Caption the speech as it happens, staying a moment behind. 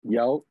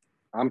Yo,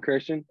 I'm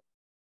Christian.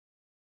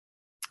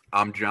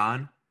 I'm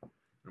John,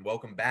 and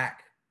welcome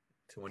back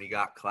to When You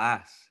Got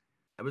Class,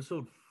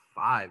 episode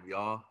 5,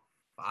 y'all.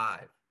 5.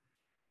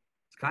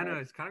 It's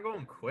kind of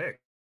going quick.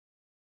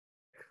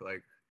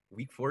 Like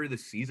week 4 of the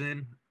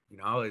season,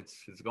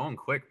 it's going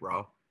quick,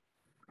 bro.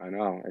 I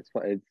know it's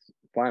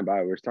flying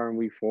by. We're starting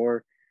week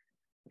 4.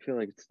 I feel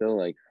like it's still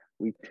like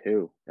week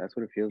 2. That's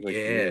what it feels like to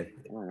me. Yeah,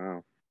 I don't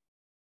know.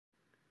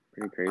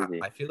 Pretty I,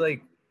 crazy. I feel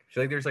like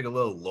there's like a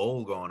little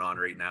lull going on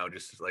right now,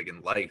 just like in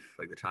life.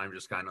 Like the time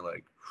just kind of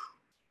like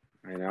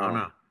I I don't know.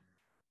 know.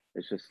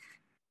 It's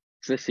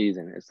this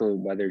season. It's the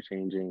weather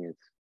changing.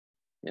 It's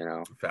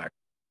Facts,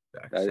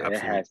 it absolutely.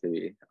 has to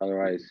be.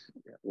 Otherwise,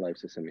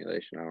 life's a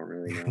simulation. I don't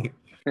really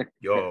know.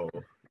 Yo,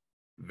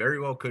 very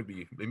well could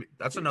be. Maybe,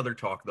 that's another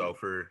talk though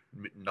for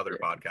another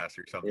Yeah, podcast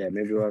or yeah. something.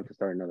 Maybe we'll have to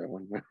start another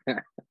one.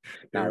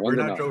 Nah, We're one's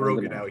not enough. Joe One's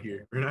Rogan enough. out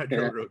here. We're not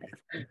Joe Rogan.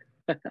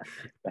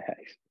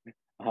 Thanks.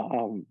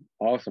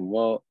 Awesome.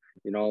 Well,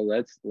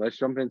 let's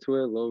jump into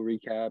it. A little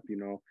recap.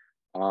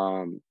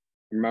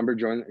 Remember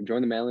join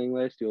the mailing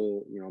list.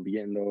 You'll be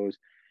getting those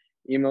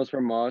emails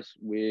from us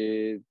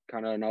with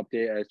kind of an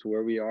update as to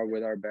where we are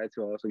with our bets.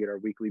 You'll also get our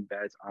weekly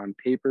bets on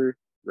paper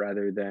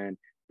rather than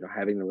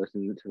having to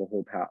listen to the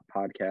whole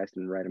podcast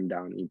and write them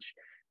down each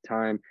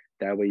time.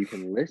 That way you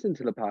can listen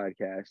to the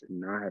podcast and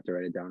not have to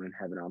write it down and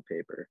have it on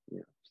paper.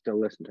 Still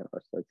listen to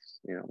us. That's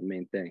the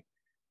main thing.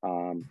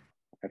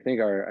 I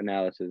think our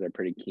analysis are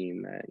pretty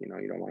keen that you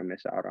don't want to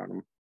miss out on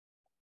them.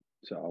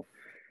 So,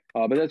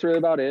 but that's really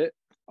about it.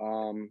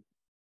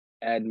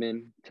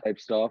 Admin type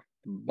stuff.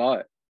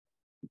 But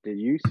did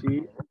you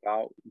see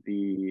about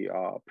the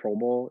Pro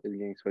Bowl is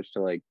getting switched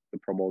to like the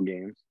Pro Bowl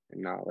games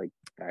and not like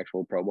the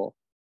actual Pro Bowl?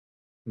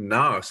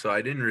 No, so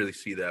I didn't really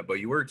see that, but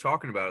you were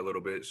talking about it a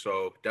little bit.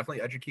 So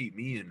definitely educate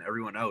me and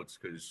everyone else,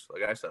 because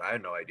like I said, I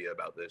had no idea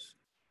about this.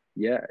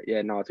 Yeah,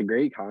 no, it's a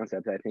great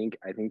concept. I think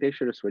they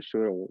should have switched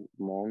to it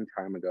a long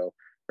time ago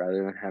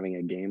rather than having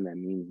a game that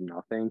means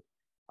nothing.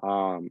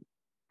 Um,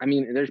 I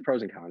mean, there's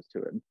pros and cons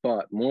to it,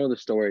 but more of the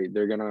story,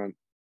 they're gonna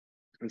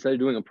instead of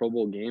doing a Pro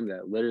Bowl game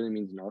that literally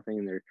means nothing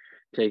and they're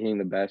taking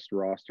the best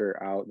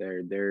roster out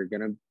there, they're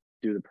gonna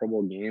do the Pro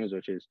Bowl games,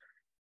 which is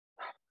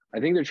I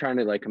think they're trying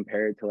to like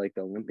compare it to like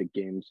the Olympic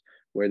games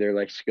where they're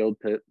like skilled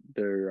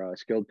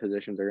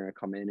positions are gonna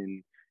come in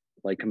and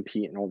like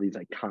compete in all these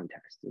like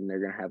contests and they're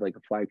gonna have like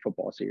a flag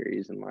football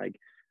series and like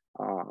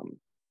um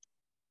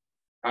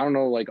I don't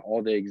know like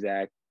all the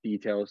exact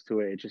details to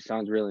it. It just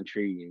sounds real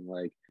intriguing,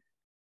 like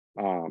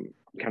kind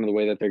of the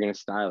way that they're gonna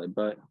style it.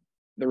 But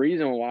the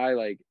reason why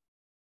like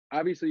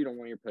obviously you don't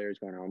want your players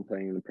going out and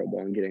playing in the Pro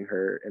Bowl and getting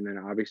hurt. And then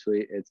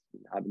obviously it's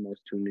not the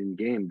most tuned in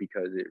game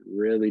because it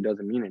really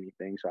doesn't mean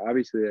anything. So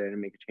obviously they didn't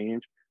make a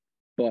change.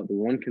 But the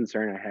one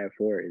concern I have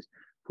for it is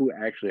who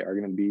actually are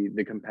going to be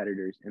the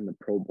competitors in the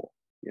Pro Bowl.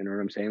 You know what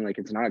I'm saying? Like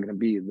it's not going to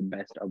be the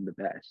best of the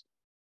best.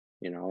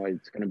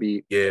 It's going to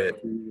be Yeah,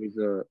 who is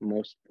the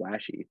most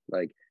flashy.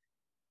 Like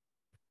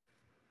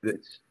th-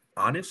 it's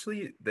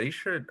honestly, they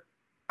should.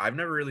 I've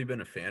never really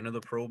been a fan of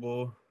the Pro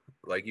Bowl.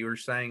 Like you were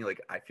saying,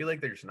 like I feel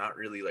like there's not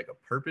really like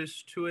a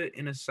purpose to it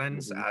in a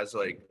sense, mhm, as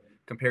like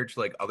compared to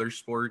like other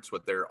sports,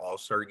 what their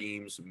all-star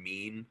games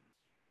mean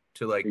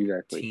to like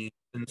exactly. teams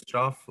and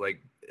stuff.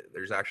 Like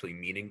there's actually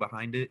meaning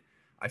behind it.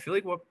 I feel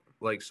like what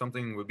like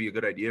something would be a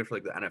good idea for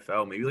like the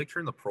NFL, maybe like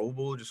turn the Pro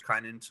Bowl just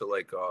kind of into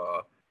like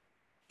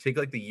take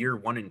like the year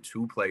 1 and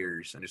 2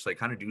 players and just like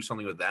kind of do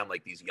something with them,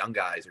 like these young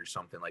guys or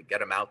something, like get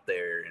them out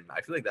there. And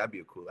I feel like that'd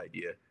be a cool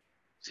idea.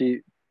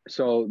 See,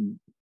 so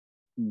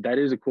that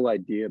is a cool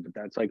idea, but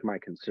that's like my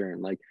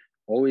concern. Like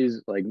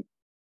always like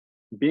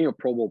being a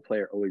Pro Bowl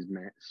player always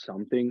meant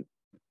something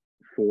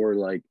for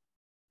like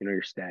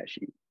your stat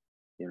sheet.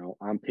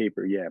 On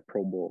paper, yeah,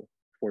 Pro Bowl,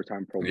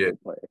 4-time Pro Yeah. Bowl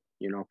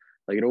player.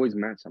 Like it always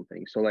meant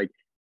something. So like,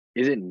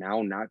 is it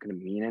now not going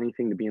to mean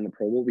anything to be in the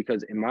Pro Bowl?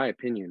 Because in my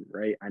opinion,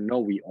 right, I know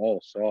we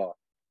all saw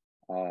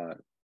uh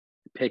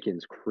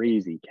Pickens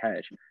crazy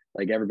catch.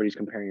 Like everybody's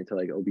comparing it to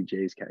like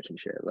OBJ's catch and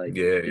shit. Like,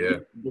 Yeah.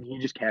 did Yeah. he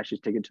just cash his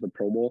ticket to the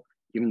Pro Bowl?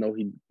 Even though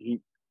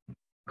he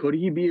could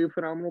he be a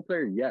phenomenal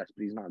player? Yes,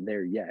 but he's not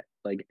there yet.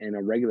 Like in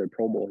a regular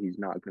Pro Bowl, he's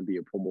not going to be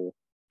a Pro Bowl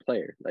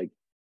player. Like,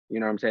 you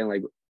know what I'm saying?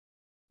 Like,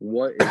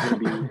 what is going to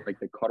be like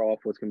the cutoff?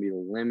 What's going to be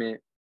the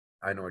limit?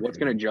 I know what What's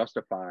you going mean. to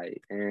justify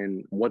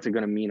and what's it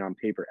going to mean on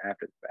paper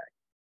after the fact?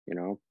 You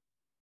know,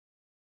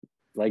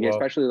 like Well,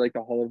 especially like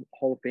the Hall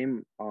of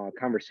Fame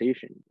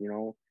conversation.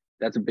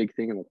 That's a big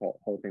thing in the Hall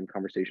of Fame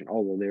conversation. Oh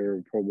well, they were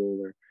a Pro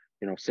Bowler,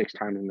 6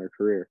 times in their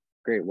career.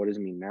 Great. What does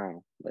it mean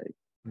now? Like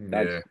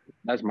yeah.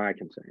 that's my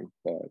concern.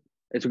 But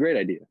it's a great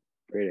idea.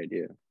 Great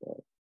idea. But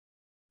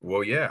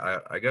Well, yeah,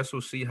 I guess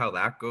we'll see how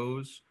that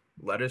goes.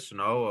 Let us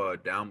know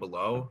down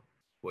below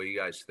what you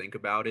guys think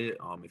about it.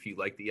 If you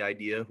like the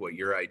idea, what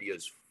your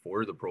ideas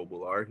for the Pro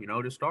Bowl are,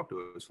 just talk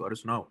to us. Let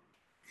us know.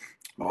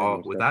 yeah,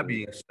 most With that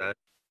definitely. being said,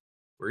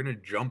 we're gonna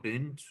jump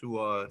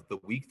into the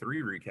week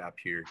 3 recap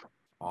here.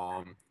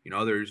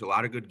 There's a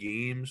lot of good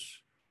games,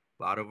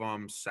 a lot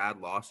of sad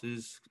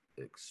losses,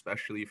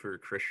 especially for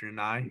Christian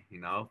and I.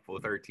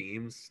 Both our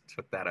teams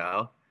took that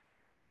out.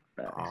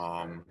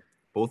 Facts.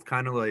 Both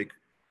kind of like,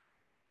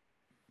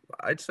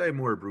 I'd say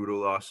more brutal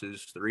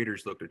losses. The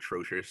Raiders looked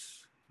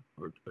atrocious,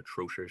 or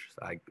atrocious.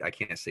 I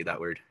can't say that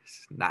word.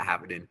 It's not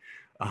happening.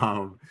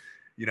 Um,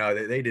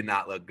 they did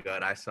not look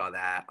good. I saw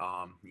that.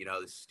 The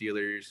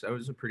Steelers, that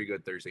was a pretty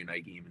good Thursday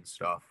night game and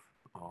stuff.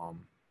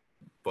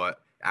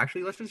 But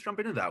actually, let's just jump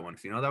into that one.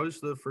 'Cause, that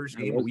was the first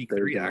It game of was week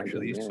three, Thursday night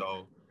actually. game, yeah.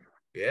 So,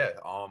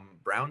 yeah,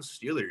 Browns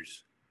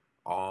Steelers.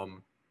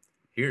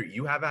 Here,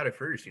 you have at it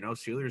first.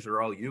 Steelers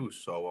are all you.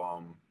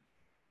 So,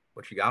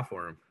 what you got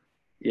for them?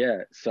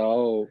 Yeah.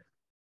 So,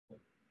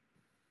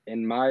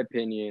 in my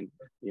opinion,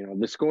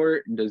 the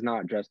score does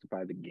not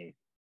justify the game,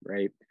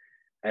 right?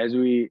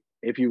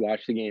 If you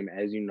watch the game,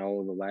 as you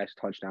know, the last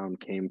touchdown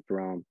came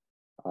from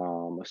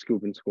a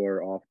scoop and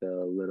score off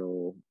the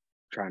little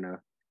trying to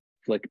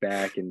flick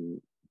back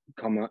and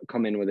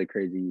come in with a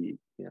crazy,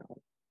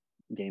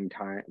 game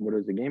time. What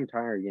was the game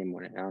time or game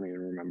winning? I don't even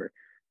remember.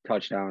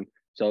 Touchdown.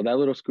 So that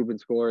little scoop and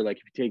score, like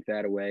if you take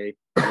that away,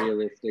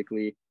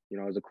 realistically, it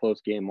was a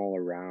close game all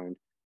around.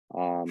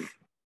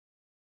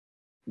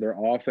 Their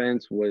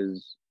offense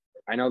was.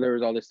 I know there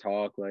was all this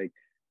talk like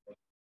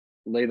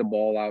lay the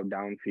ball out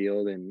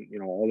downfield,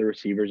 and all the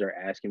receivers are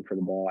asking for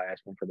the ball,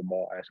 asking for the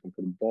ball, asking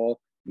for the ball.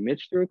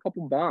 Mitch threw a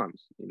couple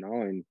bombs,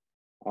 and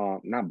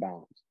not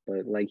bombs,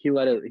 but like he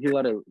let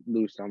it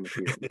loose on the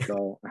field.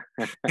 So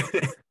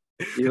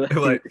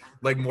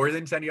like more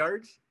than 10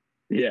 yards?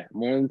 Yeah,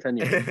 more than 10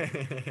 yards.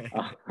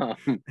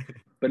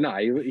 But no,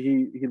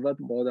 he let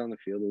the ball down the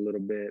field a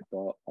little bit,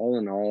 but all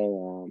in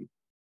all,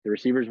 the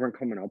receivers weren't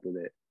coming up with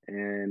it,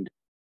 and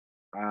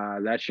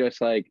that's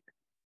just like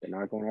they're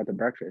not going out to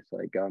breakfast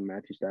like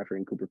Matthew Stafford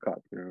and Cooper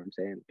Kupp. You know what I'm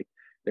saying? Like,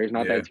 there's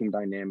not that team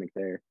dynamic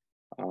there.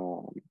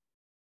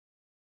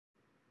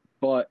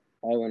 But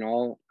all in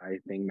all, I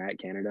think Matt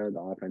Canada, the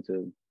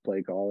offensive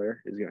play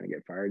caller, is going to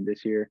get fired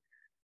this year.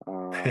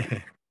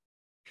 I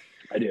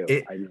do.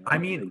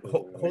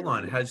 Hold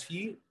on. Has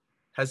he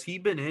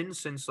been in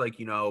since like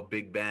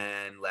Big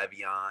Ben,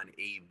 Le'Veon,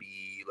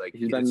 AB? Like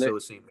he's still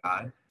the same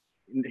guy.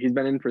 He's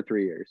been in for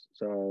 3 years.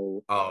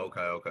 So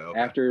okay.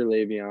 After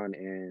Le'Veon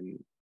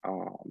and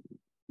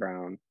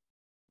Brown,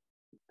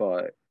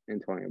 but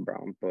Antonio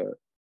Brown, but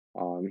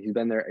he's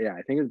been there. Yeah,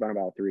 I think it's been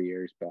about 3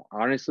 years. But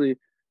honestly,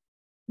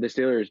 the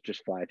Steelers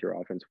just fly through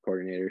offensive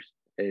coordinators.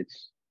 They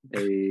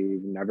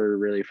never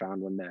really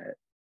found one that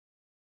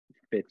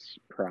fits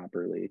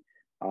properly.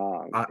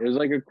 It was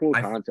like a cool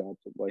concept of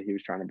what he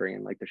was trying to bring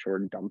in, like the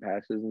short and dumb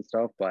passes and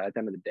stuff. But at the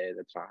end of the day,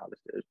 that's not how the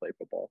Steelers play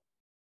football.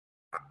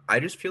 I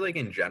just feel like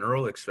in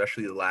general,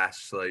 especially the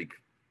last like,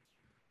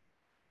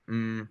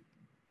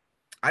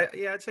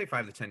 I'd say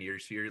 5 to 10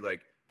 years here.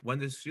 Like when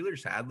the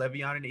Steelers had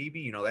Le'Veon and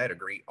AB, they had a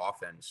great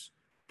offense.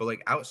 But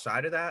like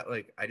outside of that,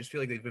 like I just feel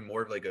like they've been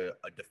more of like a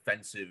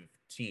defensive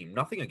team.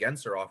 Nothing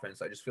against their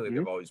offense. I just feel like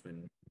they've always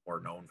been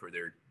more known for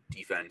their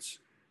defense,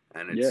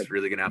 and it's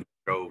really gonna have to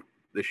show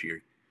this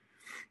year.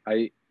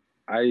 I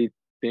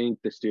think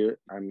the Steelers.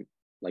 I'm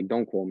like,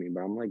 don't quote me,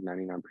 but I'm like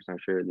 99%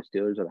 sure the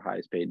Steelers are the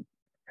highest paid,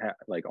 are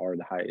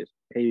the highest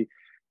pay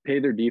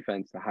their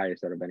defense the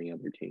highest out of any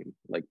other team,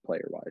 like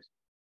player wise.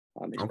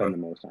 They spend the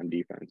most on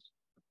defense,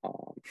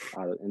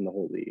 in the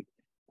whole league.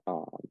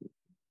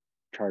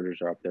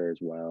 Chargers are up there as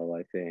well,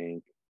 I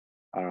think.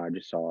 I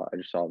just saw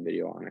a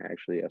video on it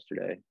actually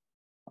yesterday.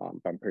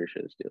 But I'm pretty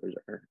sure the Steelers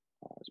are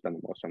spend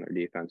the most on their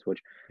defense,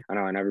 which I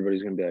know, and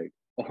everybody's gonna be like,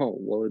 "Oh,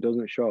 well, it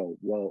doesn't show."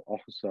 Well,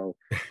 also,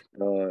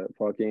 the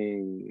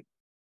fucking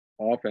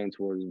offense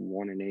was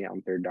 1-8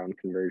 on third down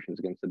conversions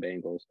against the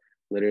Bengals.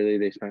 Literally,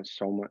 they spent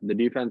so much. The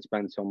defense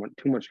spent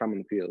too much time on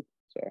the field.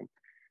 So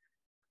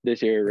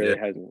this year really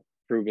hasn't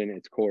proven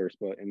its course,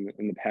 but in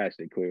the past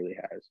it clearly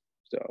has.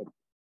 So,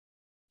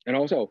 and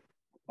also,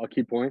 a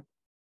key point.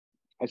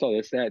 I saw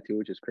this stat too,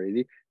 which is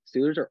crazy.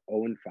 Steelers are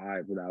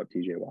 0-5 without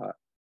TJ Watt.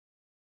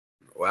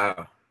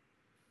 Wow.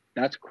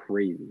 That's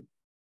crazy.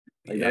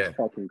 That's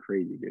fucking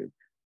crazy, dude.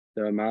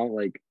 The amount,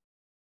 like,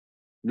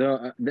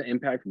 the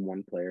impact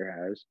one player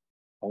has,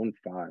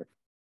 0-5.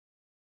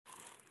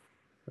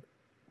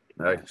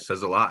 That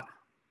says a lot.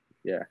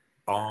 Yeah.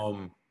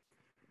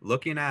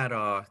 Looking at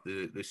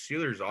the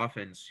Steelers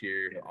offense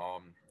here,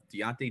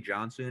 Deontay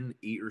Johnson,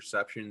 8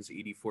 receptions,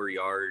 84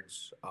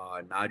 yards.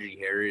 Najee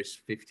Harris,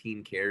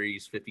 15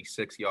 carries,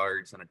 56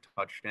 yards, and a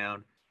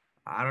touchdown.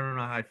 I don't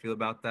know how I feel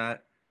about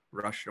that.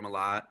 Rushed him a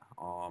lot.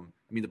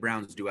 The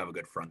Browns do have a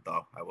good front,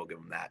 though. I will give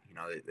them that.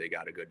 They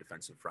got a good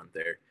defensive front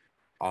there.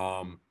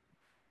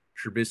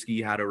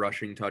 Trubisky had a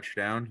rushing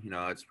touchdown.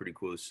 It's pretty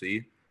cool to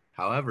see.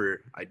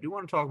 However, I do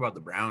want to talk about the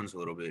Browns a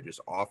little bit, just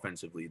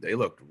offensively. They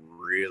looked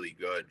really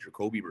good.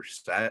 Jacoby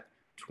Brissett,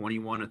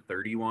 21 of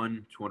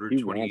 31,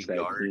 220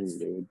 yards. Team,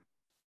 dude.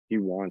 He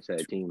wants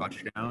that team.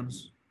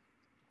 Touchdowns.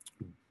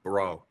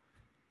 Bro,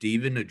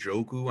 David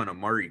Njoku and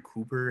Amari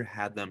Cooper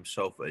had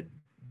themselves a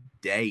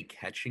day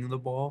catching the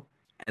ball.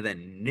 And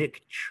then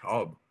Nick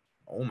Chubb.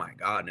 Oh, my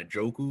God.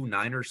 Njoku,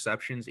 9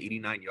 receptions,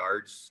 89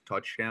 yards,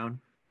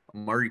 touchdown.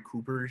 Amari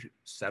Cooper,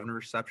 7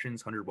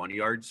 receptions, 101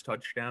 yards,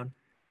 touchdown.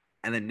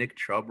 And then Nick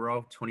Chubb,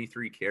 bro,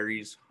 23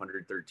 carries,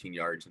 113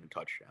 yards, and a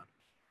touchdown.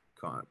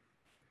 Come on.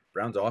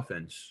 Browns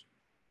offense,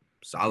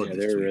 solid Yeah,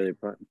 this they're week.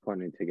 really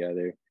putting it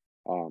together.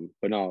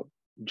 But no,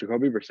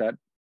 Jacoby Brissett,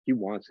 he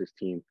wants his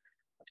team.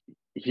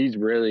 He's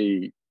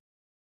really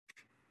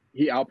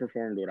he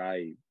outperformed what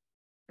I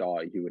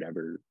thought he would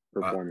ever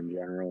Uh, perform in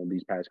general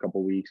these past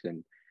couple weeks,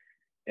 and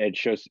it's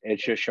just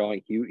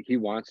showing he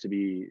wants to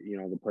be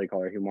the play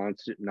caller. He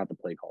wants to, not the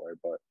play caller,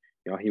 but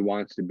he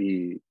wants to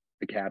be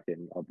the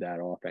captain of that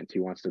offense. He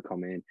wants to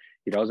come in.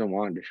 He doesn't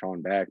want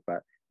Deshaun back, but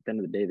at the end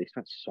of the day, they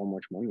spent so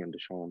much money on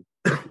Deshaun.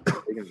 What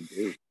are they gonna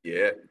do?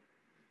 yeah.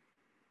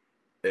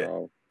 It,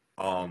 So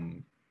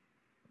um,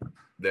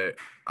 that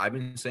I've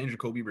been saying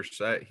Jacoby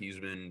Brissett, he's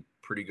been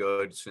pretty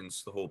good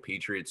since the whole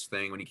Patriots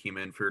thing when he came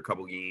in for a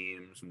couple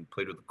games and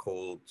played with the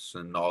Colts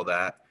and all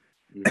that.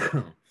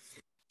 yeah,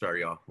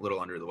 Sorry, y'all, a little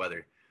under the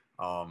weather.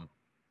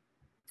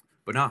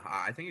 But no,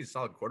 I think he's a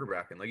solid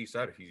quarterback, and like you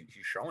said, he's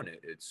showing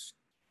it.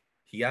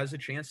 He has a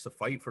chance to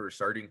fight for a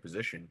starting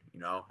position,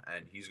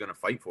 and he's gonna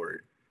fight for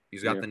it.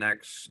 He's got yeah, the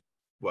next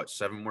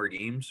 7 more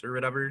games or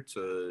whatever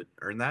to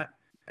earn that,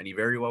 and he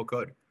very well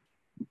could.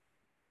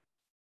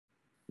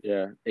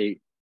 yeah.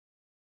 8,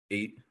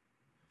 8.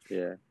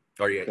 yeah.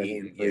 Oh yeah, So I 8. think he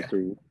And, plays yeah.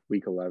 through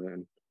week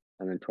 11,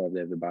 and then 12 they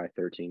have to buy.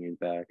 13 he's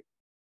back.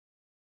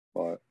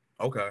 But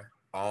Okay.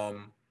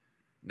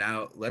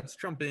 Now let's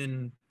jump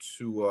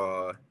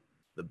into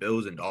the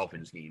Bills and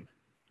Dolphins game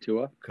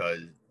Tua, because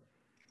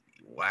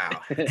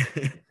wow.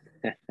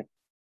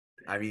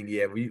 I mean,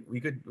 yeah, we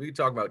could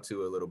talk about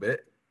Tua a little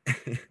bit.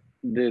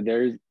 dude,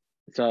 there's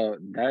so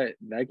that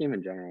game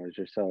in general is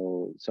just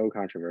so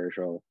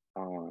controversial.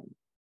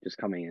 Just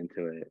coming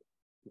into it,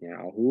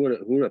 who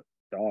would have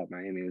thought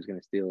Miami was going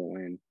to steal a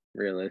win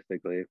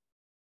realistically?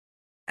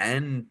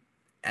 and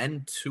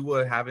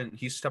Tua haven't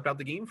he stepped out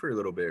the game for a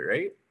little bit,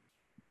 right?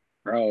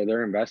 Bro,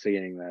 they're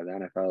investigating that.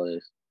 The NFL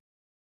is.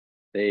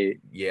 They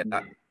Yeah.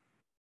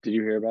 did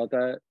you hear about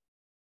that?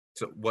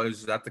 So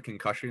was that the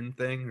concussion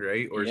thing,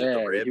 right? Or is it the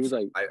Yeah, he was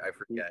ribs? like, I he,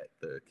 forget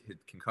the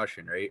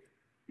concussion, right?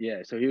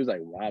 yeah, so he was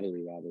like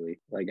wobbly,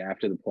 like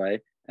after the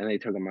play, and they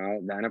took him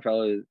out. The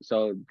NFL is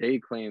so they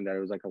claimed that it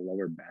was like a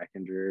lower back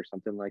injury or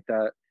something like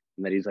that,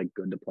 and that he's like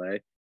good to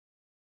play.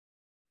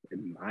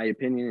 In my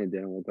opinion, it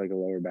didn't look like a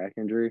lower back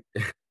injury,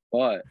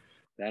 but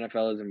the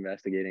NFL is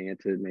investigating it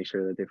to make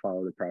sure that they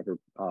follow the proper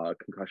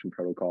concussion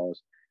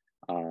protocols.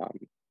 Um,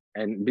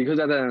 and because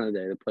at the end of the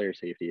day, the player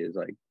safety is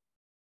like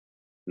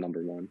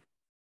number one.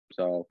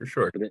 So, For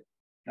sure. but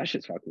that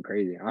shit's fucking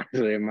crazy.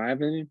 Honestly, in my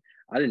opinion,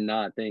 I did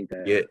not think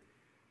that Yeah.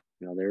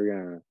 they were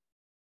gonna.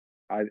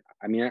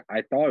 I mean,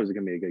 I thought it was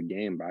gonna be a good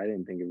game, but I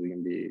didn't think it was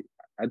gonna be.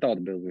 I thought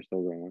the Bills were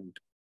still gonna win.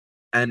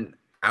 And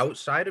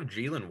outside of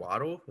Jalen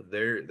Waddle,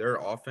 their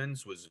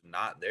offense was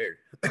not there.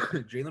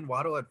 Jalen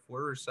Waddle had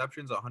 4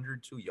 receptions,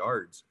 102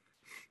 yards.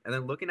 And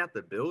then looking at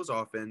the Bills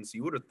offense,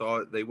 you would have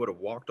thought they would have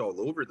walked all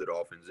over the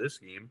Dolphins this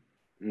game.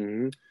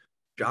 Mm-hmm.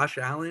 Josh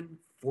Allen,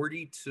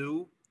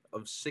 42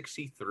 of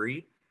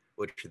 63,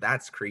 which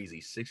that's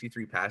crazy.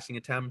 63 passing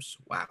attempts.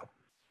 Wow. Yeah,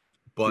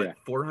 But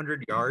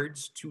 400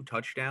 yards, 2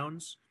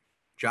 touchdowns.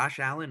 Josh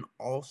Allen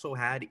also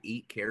had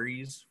 8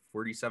 carries,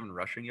 47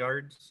 rushing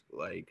yards.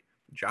 Like,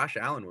 Josh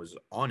Allen was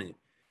on it.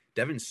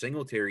 Devin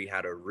Singletary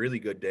had a really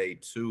good day,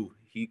 too.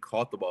 He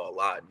caught the ball a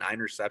lot. 9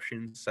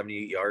 receptions,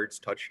 78 yards,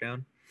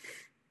 touchdown.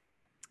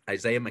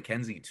 Isaiah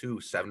McKenzie,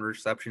 too. 7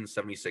 receptions,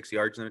 76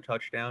 yards, and a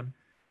touchdown.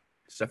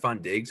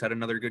 Stephon Diggs had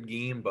another good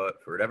game,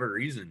 but for whatever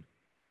reason,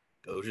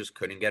 those just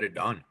couldn't get it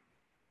done.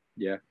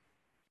 yeah.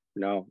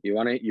 No, you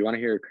wanna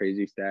hear a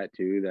crazy stat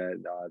too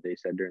that they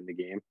said during the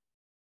game.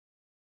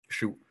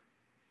 Shoot.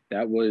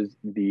 That was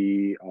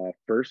the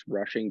first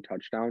rushing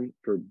touchdown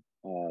for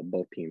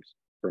both teams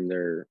from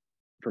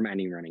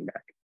any running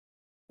back.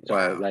 So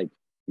Wow. like,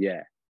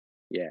 yeah,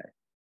 yeah,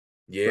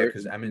 Yeah, for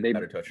because Emmons they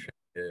had a touchdown.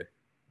 Yeah.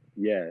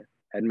 yeah,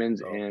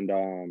 Edmonds So,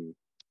 and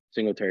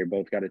Singletary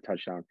both got a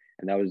touchdown,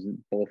 and that was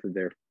both of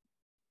their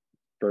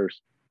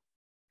first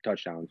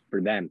touchdowns for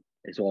them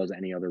as well as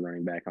any other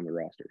running back on the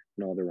roster.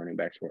 No other running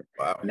back scored,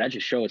 wow. and that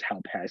just shows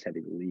how pass heavy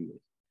the league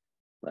is.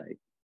 Like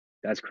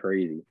that's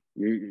crazy.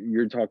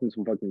 You're talking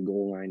some fucking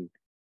goal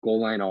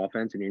line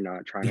offense, and you're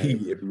not trying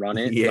to run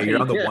it. Yeah, you're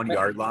on the Like, 1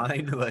 yard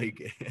line.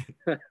 Like,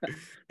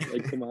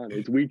 like come on,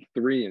 it's week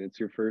 3 and it's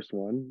your first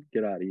one.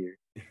 Get out of here.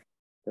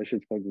 That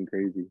shit's fucking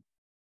crazy.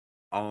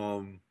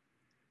 um,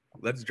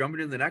 let's jump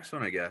into the next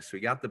one, I guess. We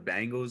got the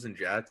Bengals and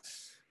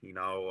Jets.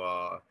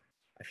 I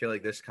feel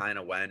like this kind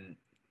of went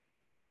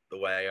the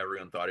way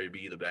everyone thought it'd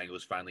be. The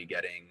Bengals finally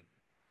getting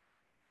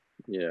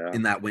Yeah,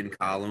 in that win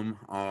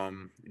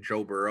column.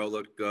 Joe Burrow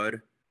looked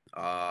good.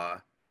 Uh,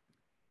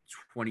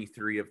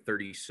 23 of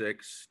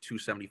 36,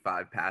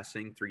 275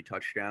 passing, 3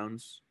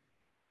 touchdowns.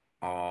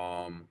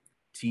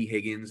 T.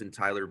 Higgins and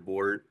Tyler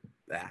Boyd.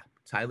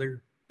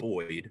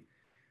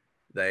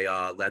 They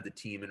led the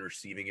team in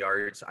receiving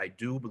yards. I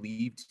do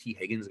believe T.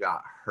 Higgins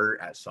got hurt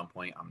at some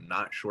point. I'm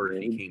not sure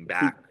if yeah. he came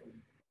back.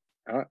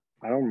 I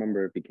don't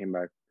remember if he came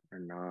back or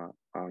not.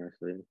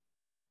 Honestly,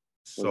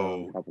 wasn't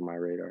on So top of my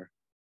radar.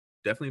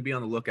 definitely be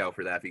on the lookout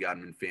for that if you got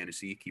him in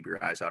fantasy. Keep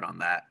your eyes out on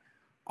that.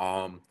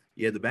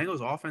 Yeah, the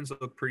Bengals offense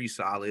looked pretty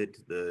solid.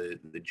 The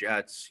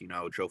Jets,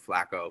 Joe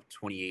Flacco,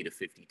 28 to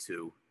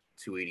 52,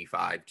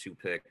 285, 2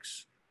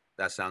 picks.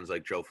 That sounds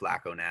like Joe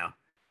Flacco now.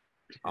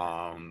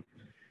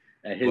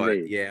 At his But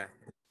age. yeah,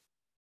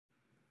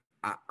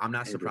 I'm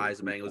not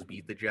surprised the Bengals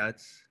beat the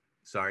Jets.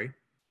 Sorry.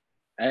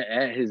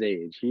 At his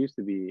age, he used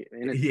to be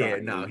in his Yeah,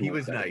 prime. no, he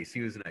was nice.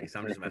 He was nice.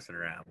 I'm just messing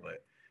around,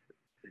 but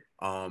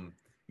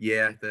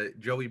yeah, the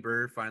Joey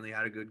Burr finally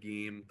had a good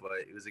game, but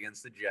it was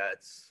against the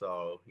Jets,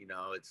 so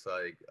it's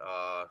like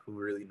who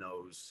really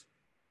knows?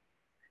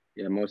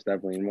 Yeah, most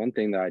definitely. And one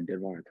thing that I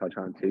did want to touch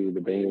on too, the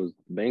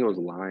Bengals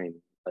line,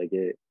 like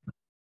it's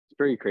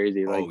pretty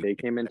crazy. Like Oh, they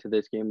came into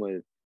this game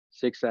with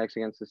 6 sacks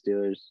against the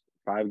Steelers,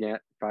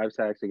 five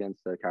sacks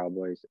against the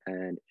Cowboys,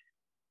 and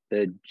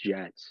the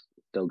Jets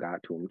still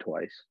got to them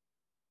twice.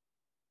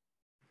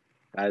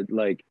 I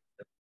like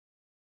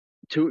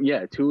two.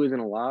 Yeah, two isn't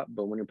a lot,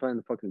 but when you're playing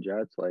the fucking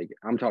Jets, like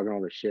I'm talking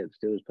all this shit.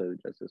 Steelers play the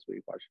Jets this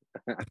week. Watch,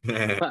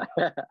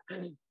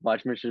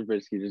 watch Mr.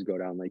 Trubisky just go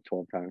down like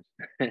 12 times.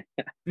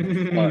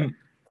 but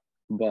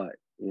but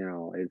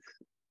it's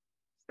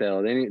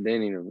still they need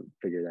to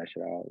figure that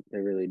shit out. They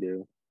really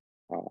do.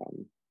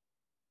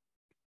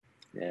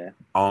 Yeah.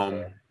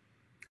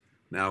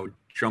 Now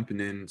jumping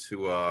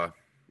into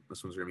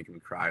this one's gonna make me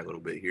cry a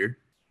little bit here.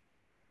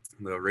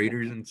 The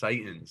Raiders and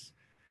Titans.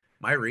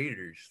 My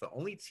Raiders, the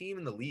only team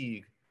in the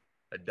league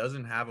that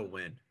doesn't have a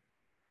win.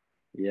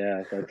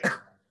 Yeah,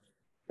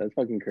 that's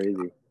fucking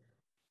crazy.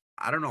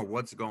 I don't know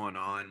what's going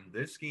on.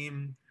 This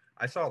game,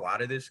 I saw a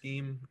lot of this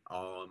game.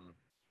 I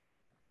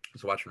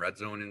was watching Red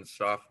Zone and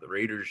stuff. The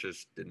Raiders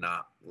just did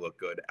not look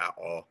good at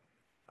all.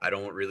 I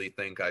don't really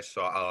think I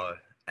saw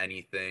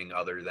anything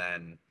other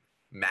than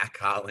Matt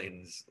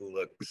Collins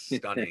look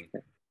stunning.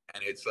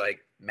 And it's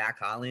like, Matt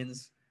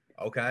Collins,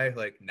 okay,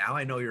 like now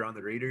I know you're on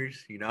the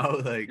Raiders,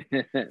 like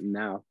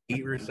Now.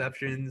 8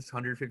 receptions,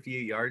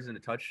 158 yards and a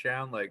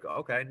touchdown. Like,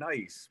 okay,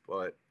 nice.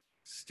 But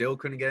still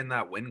couldn't get in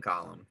that win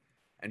column.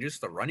 And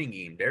just the running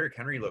game, Derrick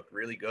Henry looked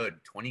really good.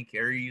 20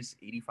 carries,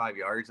 85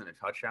 yards, and a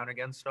touchdown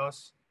against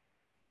us.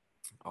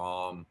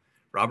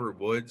 Robert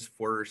Woods,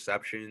 4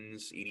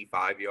 receptions,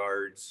 85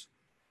 yards.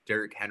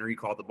 Derrick Henry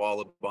caught the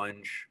ball a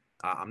bunch.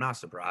 I'm not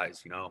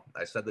surprised.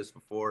 I said this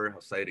before.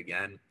 I'll say it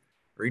again.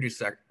 Raiders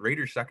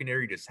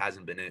secondary just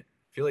hasn't been it.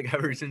 I feel like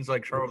ever since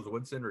like Charles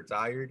Woodson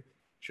retired,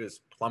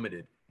 just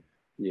plummeted.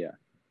 Yeah.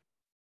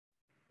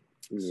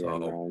 Yeah, So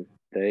no.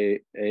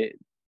 It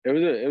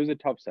was a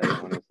tough sight,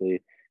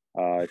 honestly,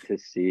 to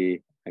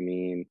see. I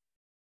mean,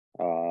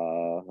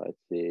 let's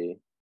see.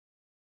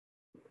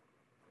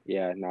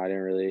 Yeah, no, I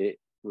didn't really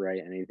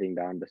write anything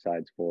down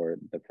besides for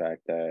the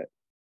fact that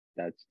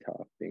that's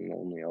tough being the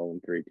only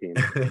 0-3 team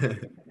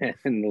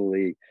in the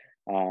league.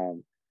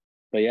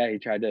 But yeah, they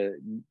tried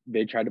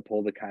to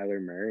pull the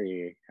Kyler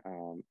Murray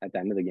at the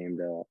end of the game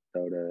to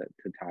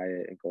tie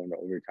it and go into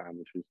overtime,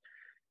 which was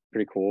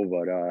pretty cool,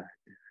 but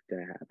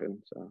didn't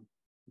happen. So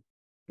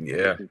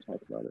yeah. we can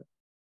talk about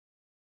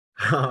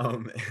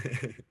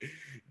it.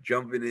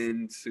 Jumping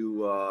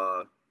into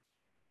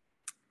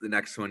the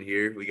next one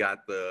here, we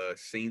got the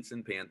Saints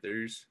and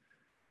Panthers.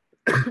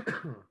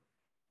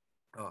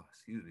 Oh,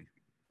 excuse me.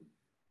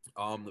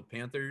 The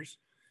Panthers,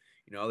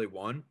 they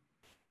won.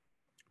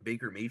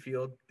 Baker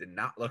Mayfield did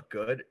not look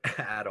good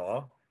at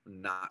all.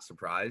 Not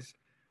surprised.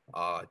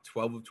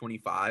 12 of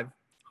 25,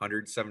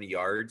 170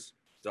 yards,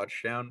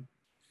 touchdown.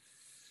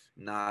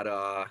 Not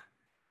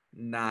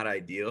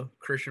ideal.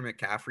 Christian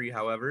McCaffrey,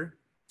 however,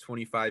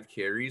 25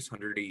 carries,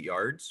 108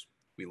 yards.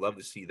 We love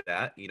to see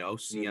that.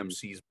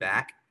 CMC's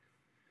back.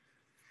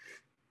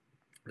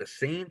 The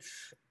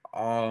Saints,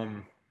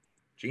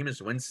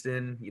 Jameis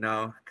Winston,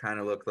 kind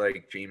of looked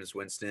like Jameis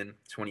Winston,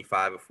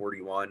 25 of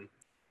 41,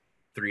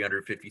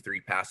 353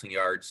 passing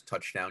yards,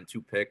 touchdown,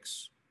 2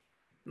 picks.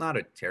 Not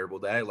a terrible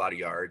day. A lot of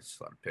yards,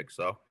 a lot of picks,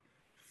 though.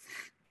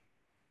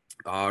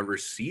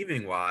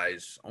 Receiving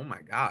wise, oh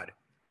my God.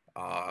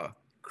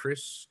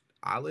 Chris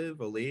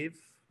Olave,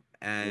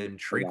 and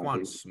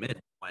Traquan Smith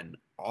went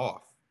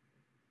off.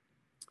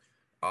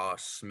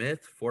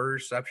 Smith, 4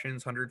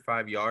 receptions,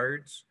 105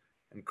 yards.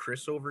 And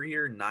Chris over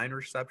here, 9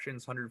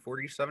 receptions,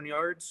 147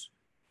 yards.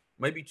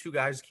 Might be 2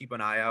 guys to keep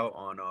an eye out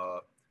on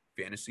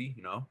fantasy,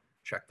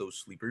 check those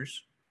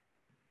sleepers.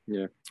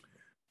 Yeah.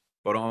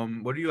 But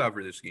what do you have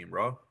for this game,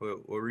 bro?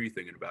 What were you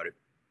thinking about it?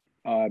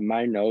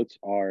 My notes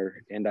are,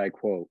 and I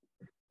quote,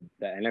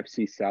 the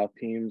NFC South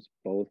teams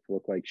both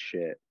look like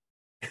shit.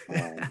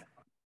 And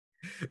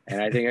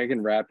I think I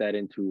can wrap that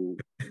into,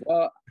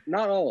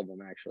 not all of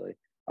them, actually.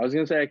 I was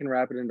going to say I can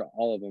wrap it into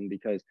all of them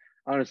because,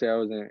 honestly, I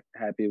wasn't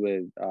happy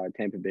with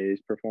Tampa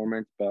Bay's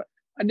performance, but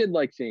I did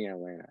like seeing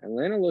Atlanta.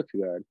 Atlanta looked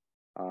good.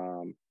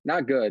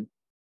 Not good,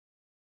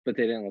 but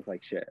they didn't look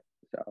like shit.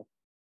 So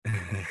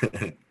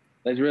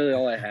that's really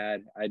all I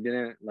had. I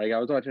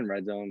was watching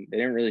Red Zone. They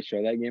didn't really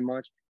show that game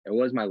much. It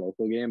was my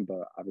local game,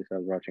 but obviously I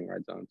was watching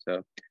Red Zone.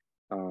 So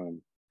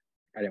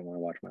I didn't want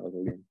to watch my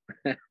local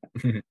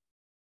game.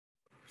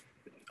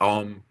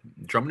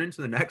 Jumping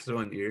into the next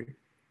one here.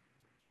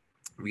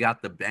 We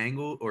got the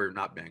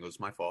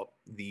my fault,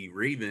 the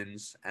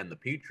Ravens and the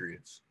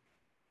Patriots.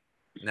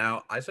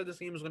 Now, I said this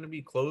game was going to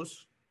be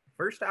close.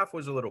 First half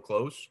was a little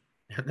close.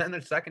 And then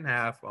the second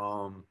half,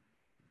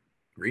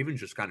 Ravens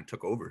just kind of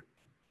took over.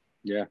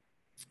 Yeah.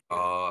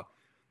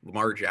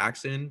 Lamar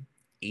Jackson,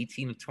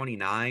 18 of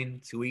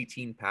 29,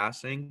 218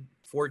 passing,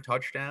 4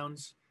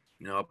 touchdowns,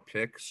 a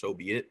pick, so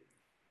be it.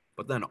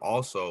 But then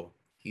also,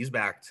 he's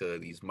back to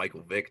these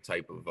Michael Vick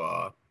type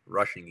of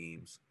rushing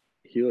games.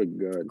 He looked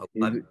good.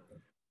 11,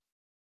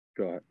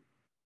 Go ahead.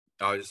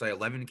 I was just like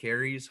 11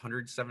 carries,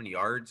 170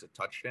 yards, a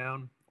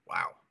touchdown.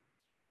 Wow.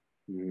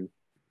 Mm-hmm.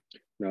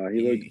 No,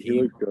 he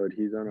looked good.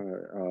 He's on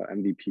a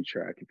MVP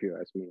track, if you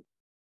ask me.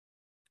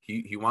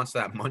 He wants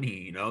that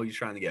money, He's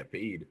trying to get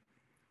paid.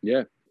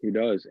 Yeah, he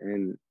does,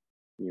 and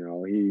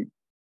he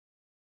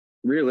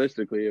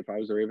realistically, if I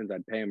was the Ravens,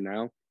 I'd pay him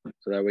now,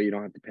 so that way you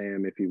don't have to pay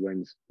him if he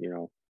wins,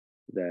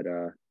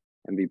 that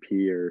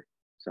MVP or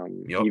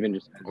some even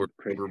just or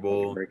crazy Super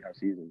Bowl breakout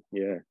season.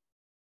 Yeah.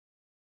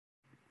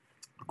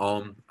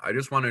 I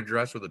just want to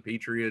address with the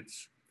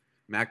Patriots.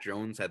 Mac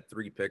Jones had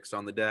 3 picks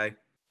on the day.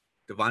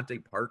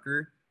 Devontae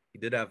Parker, he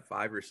did have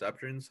 5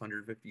 receptions,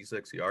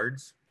 156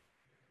 yards.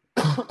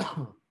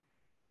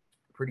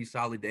 Pretty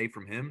solid day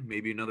from him.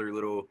 Maybe another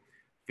little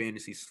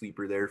fantasy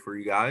sleeper there for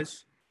you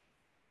guys.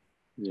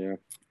 Yeah.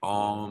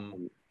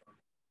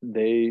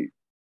 They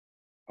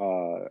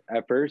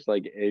at first,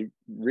 like, it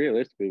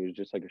realistically was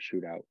just like a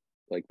shootout,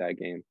 like that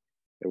game.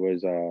 It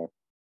was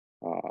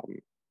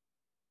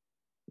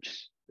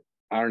just,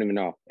 I don't even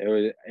know.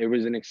 It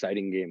was an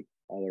exciting game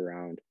all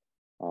around.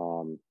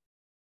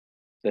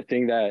 The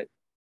thing that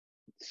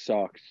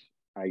sucks,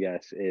 I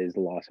guess, is the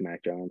loss of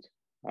Mac Jones.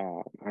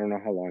 I don't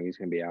know how long he's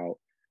gonna be out.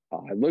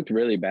 It looked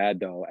really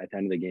bad though at the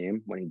end of the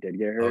game when he did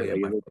get hurt.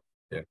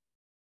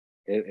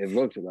 It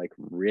looked like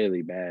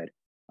really bad.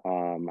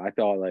 I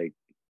thought, like,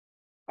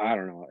 I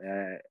don't know.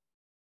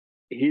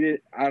 He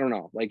did. I don't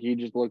know. Like, he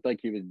just looked like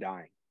he was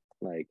dying.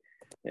 Like,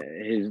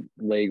 his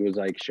leg was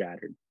like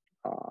shattered.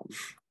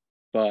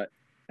 But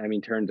I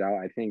mean, turns out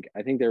I think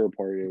they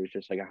reported it was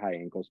just like a high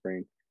ankle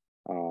sprain,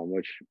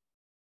 which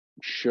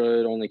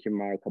should only keep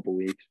him out a couple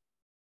weeks.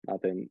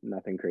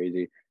 Nothing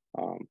crazy.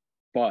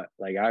 But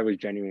like, I was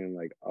genuinely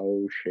like,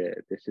 oh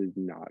shit, this is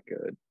not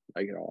good,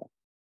 like, at all.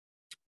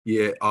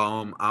 Yeah.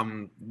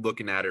 I'm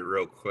looking at it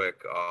real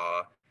quick.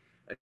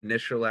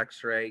 Initial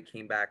X-ray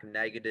came back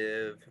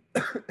negative.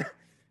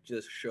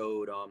 Just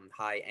showed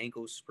high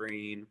ankle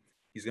sprain.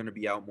 He's going to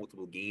be out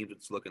multiple games.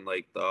 It's looking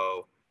like,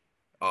 though,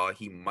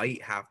 he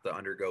might have to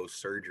undergo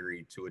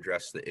surgery to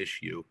address the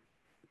issue.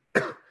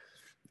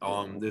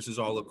 This is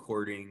all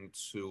according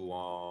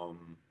to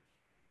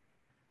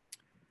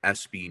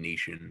SB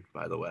Nation,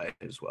 by the way,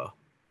 as well.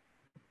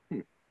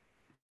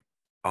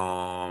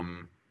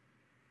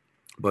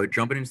 But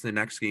jumping into the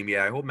next game,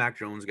 I hope Mac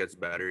Jones gets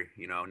better.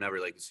 Never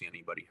like to see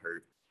anybody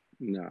hurt.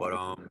 No.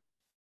 But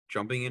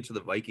jumping into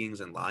the Vikings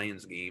and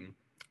Lions game,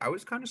 I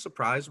was kind of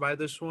surprised by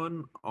this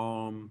one.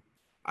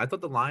 I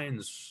thought the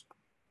Lions.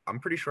 I'm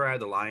pretty sure I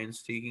had the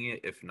Lions taking it.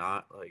 If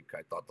not, like,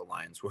 I thought the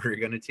Lions were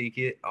gonna take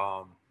it.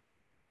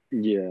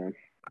 Yeah.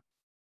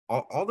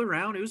 All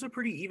around, it was a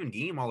pretty even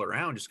game all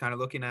around. Just kind of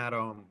looking at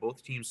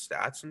both teams'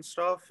 stats and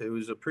stuff, it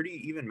was a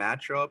pretty even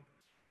matchup.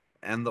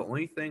 And the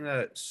only thing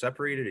that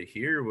separated it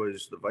here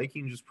was the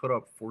Vikings just put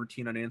up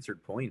 14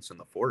 unanswered points in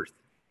the fourth.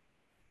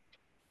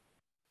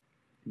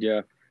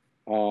 Yeah.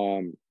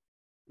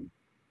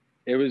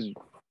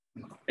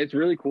 It's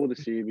really cool to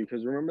see,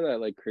 because remember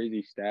that, like,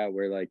 crazy stat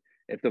where, like,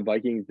 if the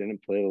Vikings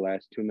didn't play the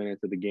last 2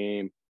 minutes of the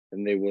game,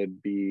 then they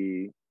would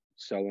be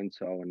so and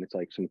so, and it's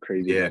like some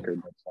crazy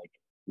record that's like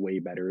way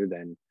better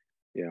than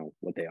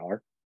what they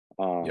are,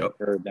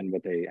 or than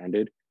what they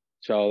ended.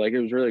 So, like, it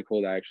was really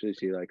cool to actually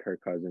see, like,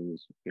 Kirk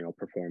Cousins,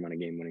 perform on a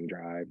game-winning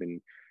drive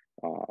and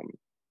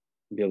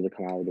be able to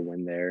come out with a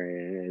win there.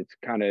 And it's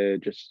kind of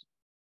just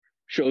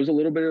shows a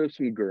little bit of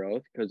some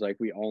growth, because, like,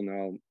 we all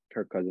know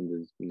Kirk Cousins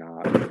is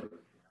not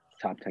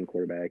top 10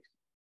 quarterbacks,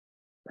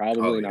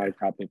 probably not a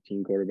top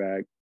 15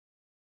 quarterback.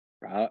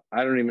 I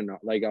don't even know.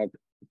 Like, I'll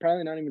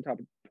probably not even top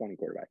 20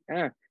 quarterback.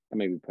 I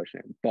may be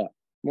pushing it, but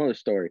more of the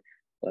story.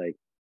 Like,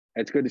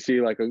 it's good to see,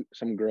 like,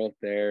 some growth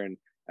there, and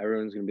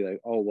everyone's gonna be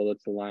like, oh, well,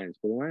 it's the Lions.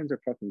 But the Lions are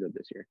fucking good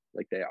this year.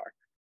 Like, they are.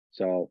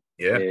 So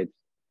it's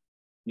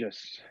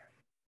just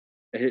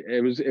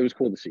it was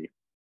cool to see.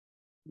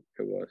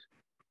 It was.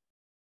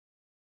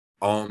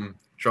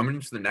 Jumping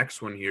into the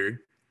next one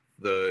here,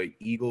 the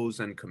Eagles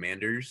and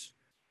Commanders.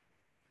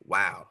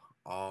 Wow.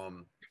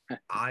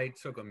 I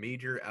took a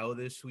major L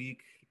this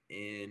week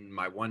in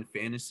my one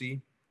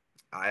fantasy.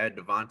 I had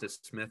Devonta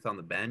Smith on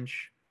the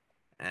bench.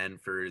 And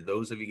for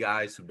those of you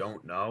guys who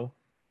don't know,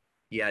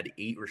 he had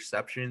 8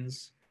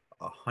 receptions,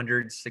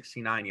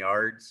 169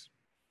 yards,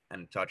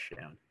 and a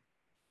touchdown.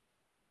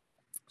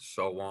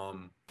 So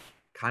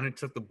kind of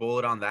took the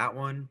bullet on that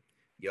one.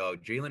 Yo,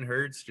 Jalen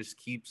Hurts just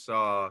keeps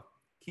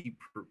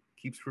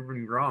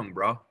proving me wrong,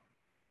 bro.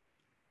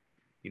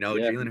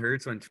 Jalen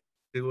Hurts went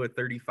 2 of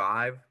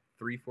 35,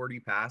 340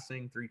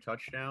 passing, 3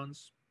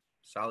 touchdowns.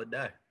 Solid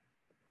day.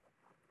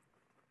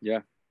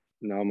 Yeah,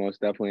 no,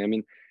 most definitely. I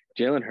mean,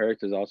 Jalen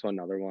Hurts is also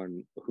another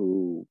one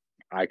who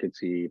I could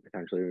see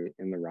potentially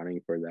in the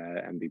running for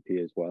that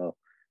MVP as well.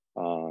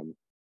 Um,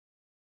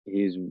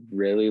 he's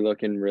really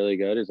looking really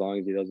good as long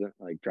as he doesn't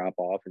like drop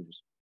off and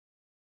just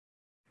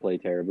play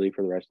terribly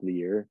for the rest of the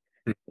year.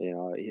 You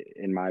know,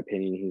 in my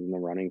opinion, he's in the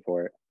running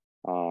for it.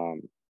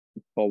 Um,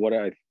 but what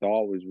I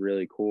thought was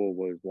really cool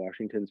was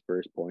Washington's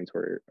first points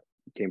were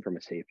came from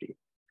a safety.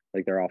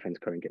 Like their offense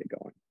couldn't get it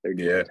going. Their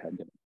Yeah. defense had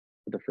to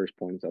put the first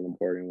points on the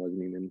board and it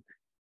wasn't even,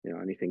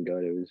 anything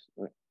good. It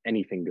was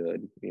anything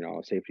good.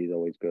 Safety is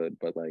always good,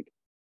 but like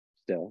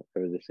still, it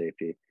was a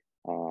safety.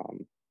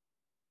 Um,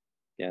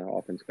 yeah,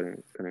 offense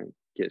couldn't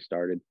get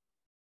started.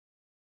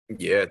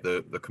 Yeah,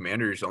 the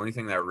Commanders, the only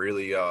thing that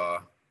really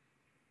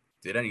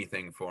did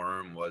anything for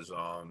him was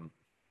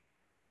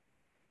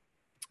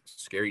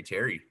Scary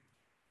Terry.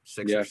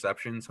 Six Yeah,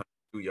 receptions,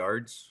 102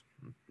 yards.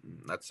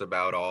 That's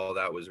about all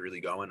that was really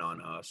going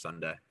on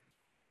Sunday.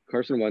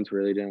 Carson Wentz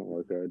really didn't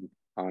look good,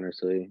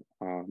 honestly.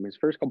 His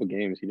first couple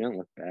games, he didn't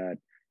look bad,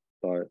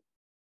 but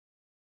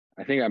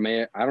I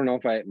don't know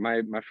if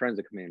my friend's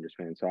a Commanders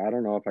fan, so I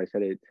don't know if I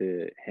said it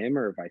to him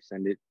or if I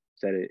said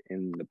it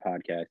in the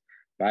podcast.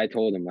 But I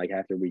told him like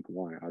after week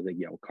 1, I was like,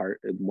 "Yo,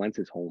 Wentz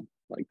is home.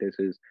 Like this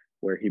is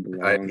where he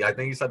belongs." I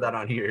think you said that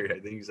on here. I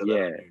think you said that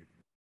Yeah, on here.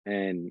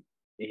 and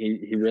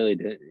he really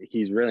did.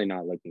 He's really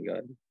not looking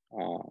good.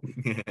 Or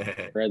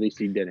at least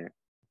he didn't.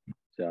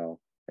 So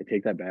I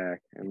take that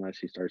back. Unless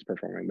he starts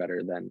performing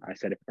better, then I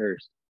said it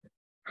first.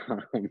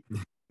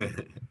 But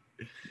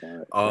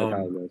that's how it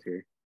um, goes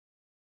here.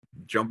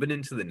 jumping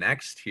into the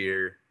next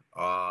here,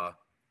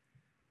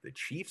 the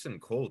Chiefs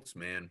and Colts,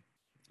 man.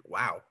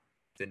 Wow.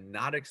 Did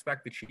not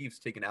expect the Chiefs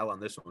take an L on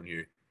this one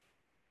here.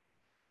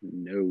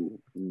 No,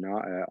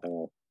 not at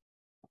all.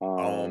 Um,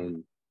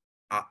 Um,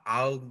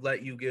 I'll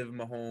let you give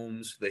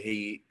Mahomes the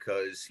hate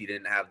because he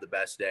didn't have the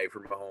best day for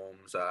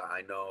Mahomes.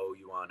 I know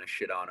you want to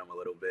shit on him a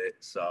little bit,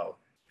 so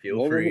feel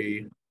what were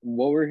free.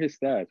 what were his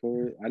stats?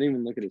 I didn't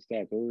even look at his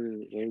stats. What were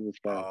his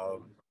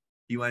stats?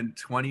 He went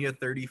 20 of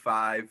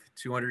 35,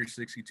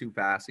 262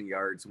 passing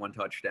yards, 1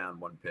 touchdown,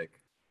 1 pick.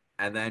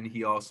 And then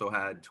he also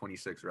had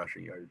 26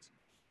 rushing yards.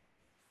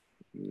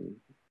 Mm,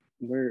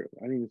 Where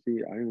I didn't even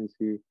see. I didn't even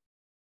see.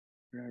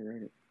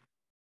 Right.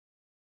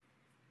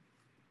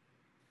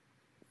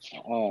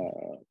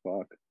 Oh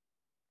fuck.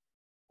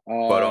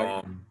 But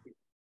Uh,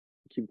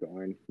 keep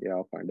going. Yeah,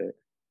 I'll find it.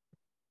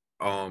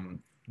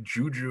 um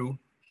Juju,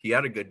 he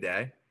had a good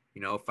day.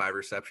 5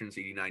 receptions,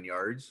 89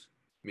 yards.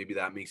 Maybe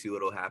that makes you a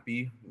little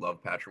happy.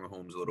 Love Patrick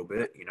Mahomes a little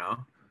bit.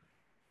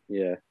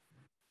 Yeah.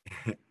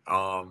 The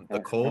I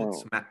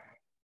Colts, don't.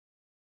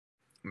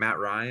 Matt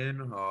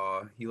Ryan,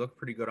 he looked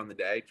pretty good on the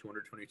day.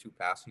 222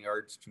 passing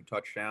yards, 2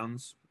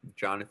 touchdowns.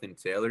 Jonathan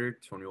Taylor,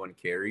 21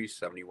 carries,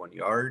 71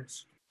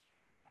 yards.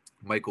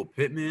 Michael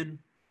Pittman,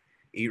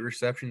 8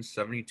 receptions,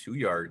 72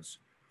 yards.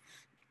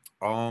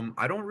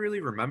 I don't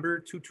really remember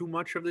too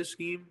much of this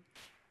game.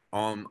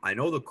 I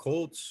know the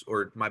Colts,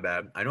 or my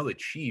bad, I know the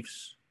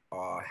Chiefs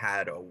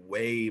had a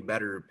way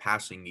better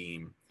passing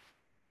game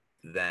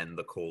than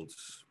the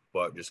Colts,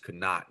 but just could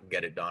not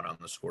get it done on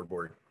the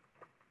scoreboard.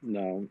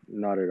 No,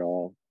 not at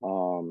all.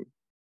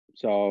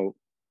 So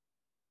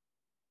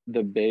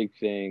the big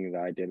thing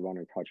that I did want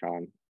to touch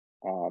on,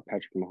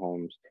 Patrick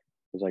Mahomes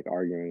was like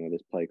arguing with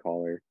his play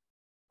caller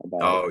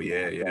about Oh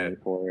yeah, not yeah. going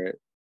for it,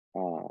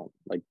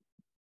 like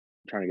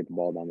trying to get the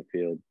ball down the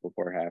field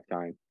before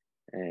halftime.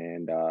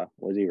 And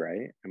was he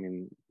right? I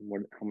mean,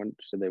 what? How much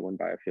did they win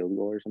by a field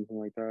goal or something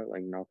like that?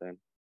 Like nothing.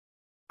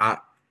 I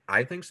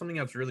I think something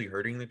that's really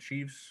hurting the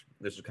Chiefs.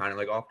 This is kind of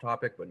like off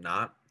topic, but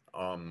not.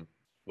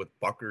 With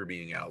Bucker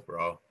being out,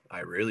 bro,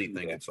 I really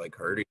think Yeah, it's like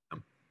hurting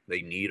them.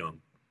 They need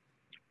him.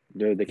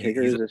 dude, the He's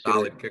kickers a this year.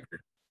 solid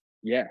kicker.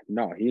 Yeah,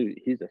 no,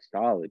 he's a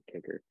solid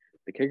kicker.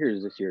 The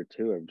kickers this year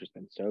too have just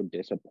been so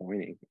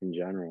disappointing in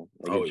general.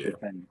 Like Oh yeah.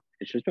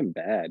 it's just been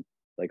bad,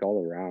 like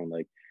all around.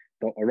 Like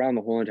around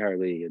the whole entire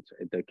league,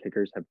 the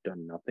kickers have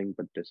done nothing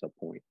but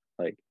disappoint.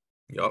 Like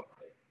Yup.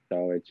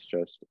 so, it's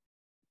just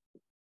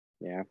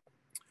yeah.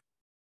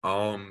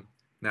 Um.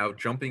 Now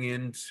jumping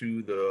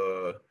into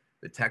the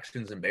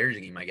Texans and Bears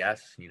game, I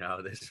guess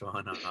this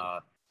one.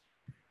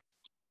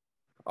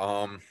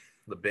 Um,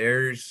 the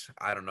Bears.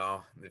 I don't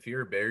know if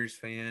you're a Bears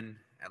fan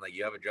and like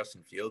you have a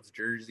Justin Fields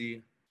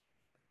jersey.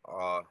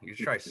 You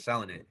should try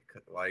selling it.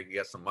 Like you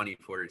get some money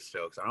for it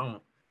still. Because I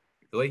don't.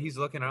 The way he's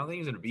looking, I don't think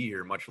he's going to be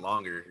here much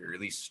longer, or at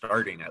least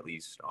starting at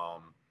least.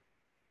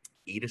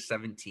 8 of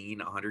 17,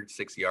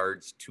 106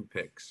 yards, 2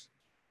 picks.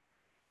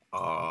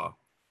 Uh,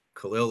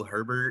 Khalil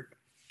Herbert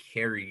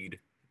carried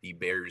the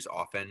Bears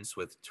offense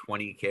with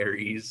 20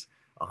 carries,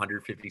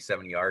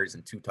 157 yards,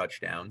 and 2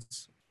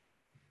 touchdowns.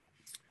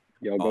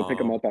 Yo, go pick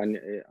him Um, up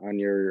on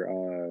your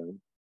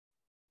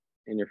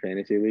in your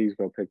fantasy leagues.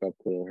 Go pick up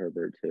Khalil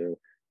Herbert too.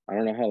 I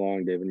don't know how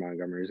long David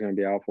Montgomery is going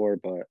to be out for,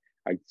 but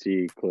I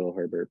see Khalil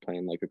Herbert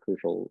playing like a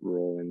crucial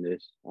role in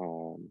this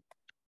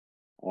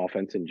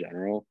offense in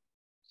general.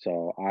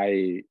 So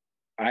I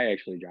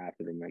actually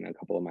drafted him in a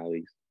couple of my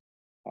leagues.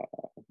 Uh,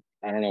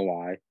 I don't know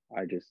why.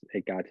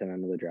 It got to the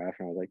end of the draft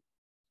and I was like,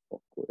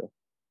 oh, cool.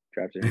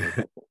 Draft didn't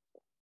work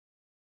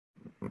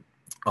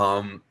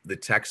out. The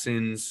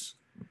Texans,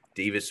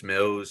 Davis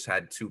Mills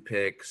had 2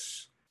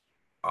 picks.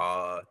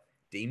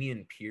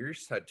 Damian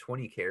Pierce had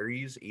 20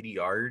 carries, 80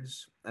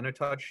 yards, and a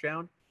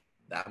touchdown.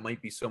 That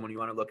might be someone you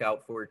want to look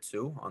out for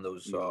too on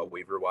those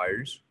waiver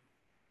wires.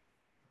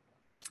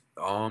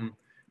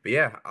 But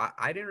yeah,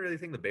 I didn't really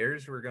think the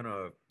Bears were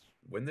gonna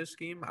win this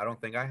game. I don't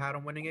think I had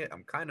them winning it.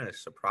 I'm kind of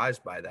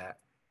surprised by that.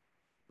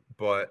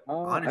 But I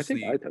think I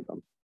honestly, took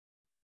them.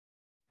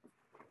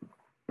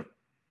 Did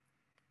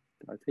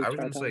I I take was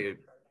gonna Chi-Town? say,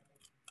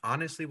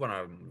 honestly, what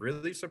I'm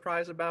really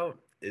surprised about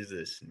is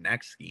this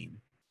next game.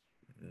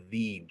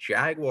 The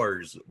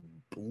Jaguars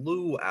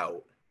blew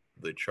out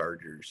the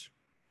Chargers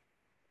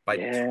by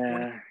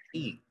Yeah.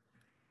 28.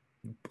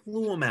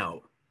 Blew them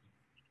out.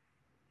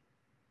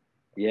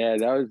 Yeah,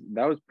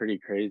 that was pretty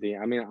crazy.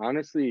 I mean,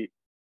 honestly,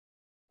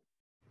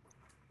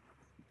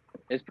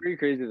 it's pretty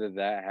crazy that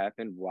that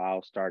happened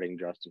while starting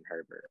Justin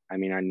Herbert. I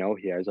mean, I know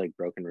he has like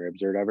broken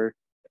ribs or whatever,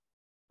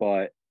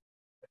 but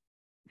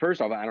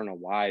first off, I don't know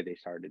why they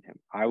started him.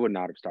 I would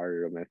not have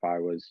started him if I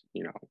was,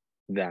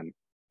 them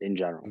in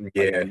general. Like,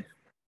 Yeah,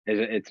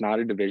 it's not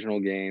a divisional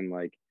game.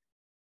 Like,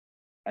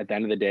 at the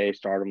end of the day,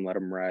 start him, let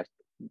him rest.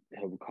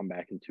 He'll come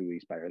back in 2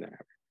 weeks better than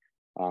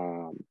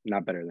ever.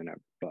 Not better than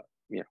ever, but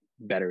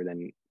better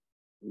than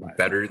last night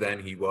better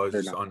than he or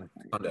was not on last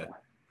night. Sunday.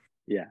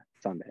 Yeah,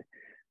 Sunday.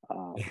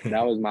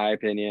 That was my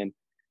opinion.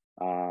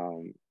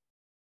 Um,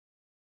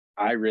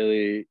 I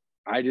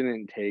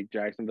didn't take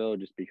Jacksonville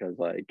just because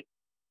like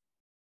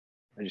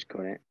I just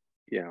couldn't,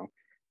 you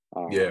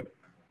know. Yeah,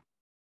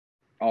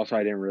 Also,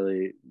 I didn't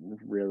really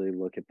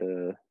look at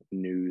the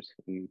news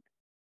and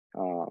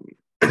um,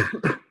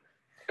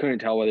 couldn't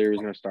tell whether he was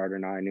going to start or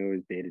not. I knew it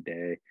was day to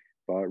day,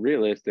 but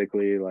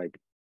realistically, like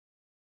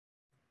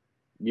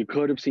you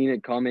could have seen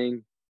it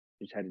coming.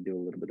 You just had to do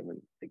a little bit of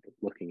like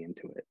looking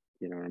into it.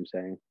 You know what I'm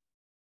saying?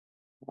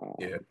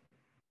 yeah. Um,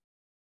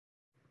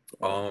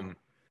 but Um,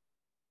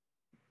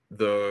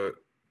 the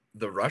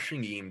the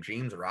rushing game,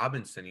 James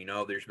Robinson.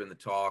 There's been the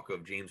talk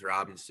of James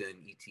Robinson,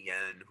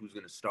 ETN, who's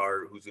going to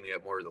start, who's going to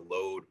get more of the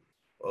load.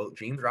 Well,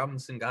 James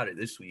Robinson got it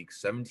this week.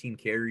 17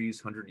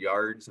 carries, 100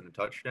 yards, and a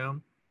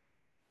touchdown.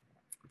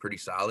 Pretty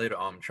solid.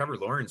 Trevor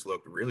Lawrence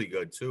looked really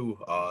good too.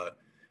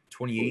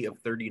 28 of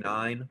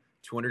 39,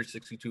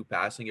 262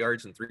 passing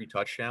yards and 3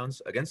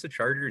 touchdowns against the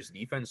Chargers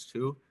defense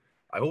too.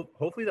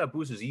 Hopefully that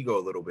boosts his ego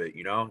a little bit.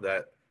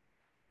 That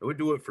it would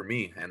do it for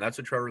me, and that's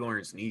what Trevor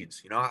Lawrence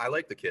needs. I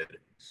like the kid,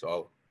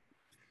 so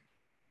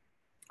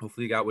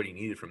hopefully he got what he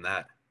needed from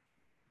that.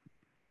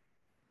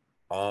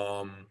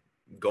 Um,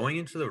 Going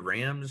into the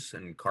Rams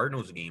and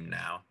Cardinals game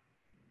now.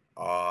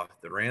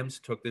 The Rams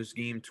took this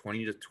game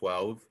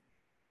 20-12.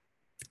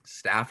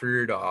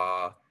 Stafford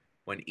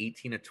went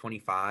 18 to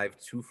 25,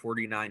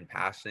 249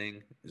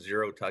 passing,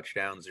 0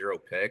 touchdowns, 0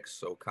 picks.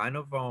 So kind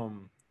of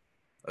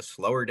a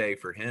slower day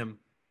for him.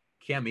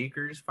 Cam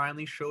Akers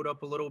finally showed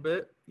up a little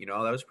bit.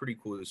 That was pretty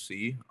cool to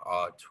see.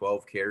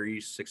 12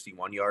 carries,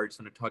 61 yards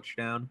and a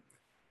touchdown.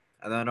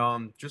 And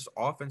then just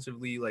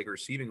offensively, like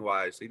receiving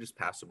wise, they just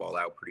passed the ball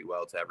out pretty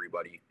well to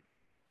everybody.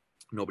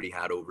 Nobody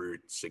had over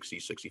 60,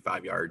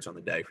 65 yards on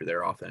the day for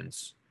their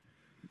offense.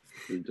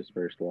 it was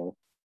dispersed well.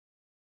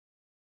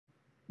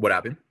 What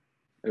happened?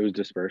 It was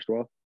dispersed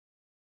well.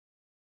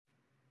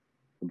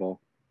 The ball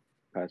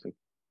passing.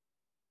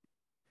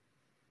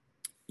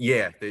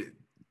 Yeah, they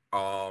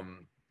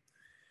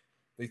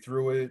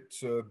threw it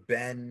to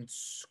Ben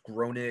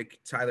Skronik,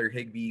 Tyler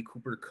Higbee,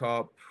 Cooper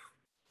Kupp,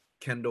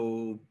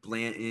 Kendall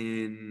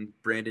Blanton,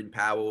 Brandon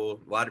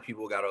Powell. A lot of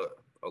people got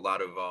a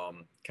lot of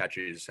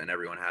catches, and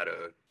everyone had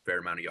a fair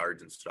amount of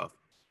yards and stuff.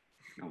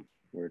 Oh,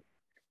 word,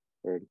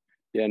 word.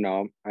 Yeah,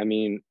 no. I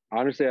mean,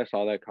 honestly, I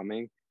saw that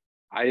coming.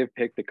 I have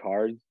picked the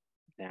Cards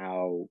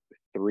now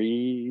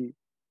three.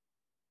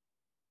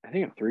 I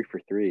think I'm 3 for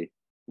 3.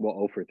 Well,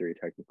 0 for 3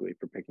 technically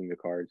for picking the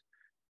Cards.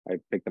 I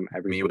picked them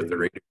every Me with single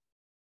the week.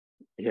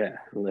 Raiders. Yeah,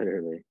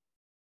 literally.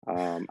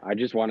 I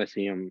just want to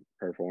see him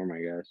perform. I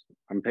guess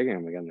I'm picking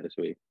him again this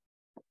week.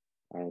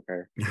 I don't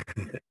care.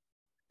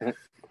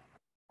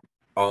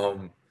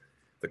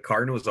 The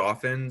Cardinals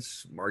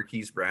offense,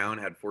 Marquise Brown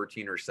had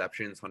 14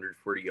 receptions,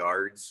 140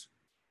 yards.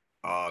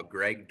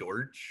 Greg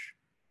Dortch,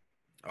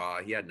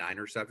 he had 9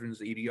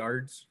 receptions, 80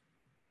 yards.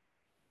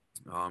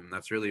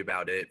 That's really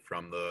about it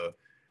from the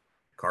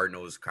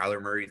Cardinals.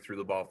 Kyler Murray threw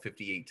the ball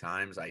 58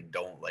 times. I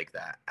don't like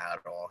that at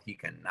all. He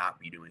cannot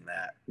be doing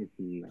that.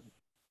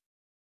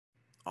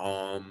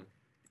 No.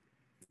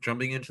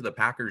 Jumping into the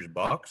Packers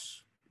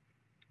Bucks.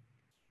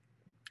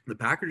 The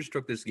Packers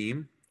took this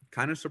game,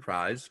 kind of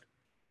surprised.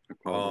 I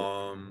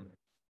called it.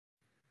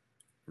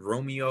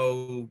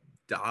 Romeo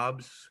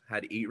Dobbs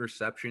had 8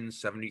 receptions,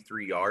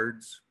 73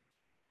 yards.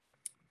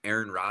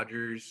 Aaron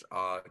Rodgers,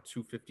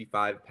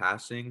 255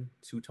 passing,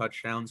 2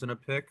 touchdowns and a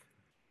pick.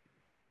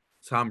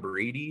 Tom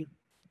Brady,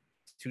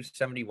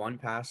 271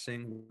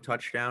 passing,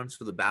 touchdowns.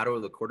 So the battle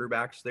of the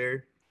quarterbacks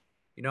there,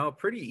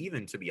 pretty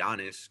even to be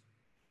honest.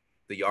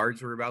 The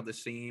yards were about the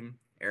same.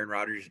 Aaron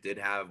Rodgers did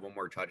have one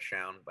more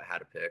touchdown, but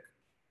had a pick.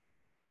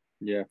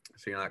 Yeah.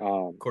 So that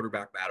Um,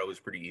 quarterback battle was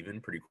pretty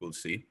even. Pretty cool to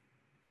see.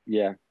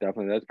 yeah,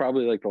 definitely. That's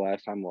probably like the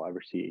last time we'll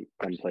ever see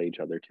them play each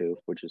other too,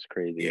 which is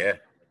crazy. Yeah.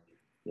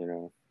 You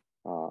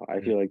know, I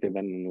feel like they've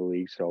been in the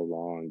league so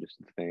long, just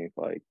to think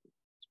like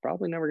it's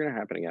probably never gonna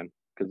happen again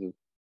because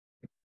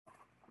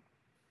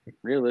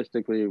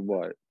realistically,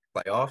 what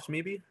Playoffs,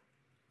 maybe?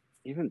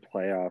 even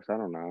playoffs? I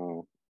don't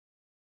know.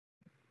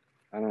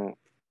 I don't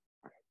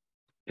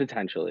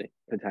potentially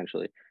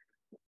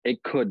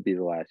it could be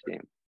the last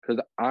game because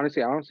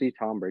honestly, I don't see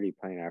Tom Brady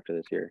playing after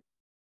this year.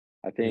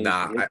 I think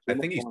Nah, he has I too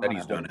much think he going said on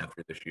he's at done home.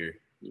 after this year.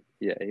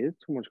 Yeah, he has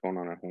too much going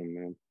on at home,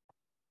 man.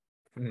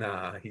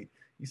 Nah,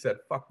 he said,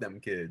 fuck them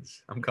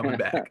kids. I'm coming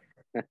back.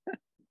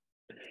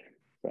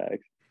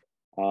 Facts.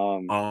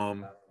 Um,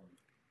 Um,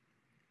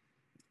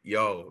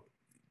 yo,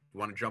 you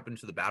want to jump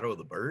into the Battle of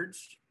the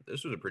Birds?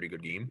 This was a pretty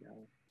good game.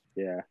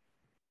 yeah,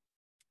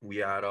 We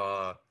had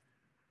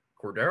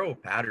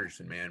Cordero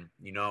Patterson, man.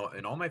 In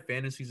all my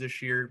fantasies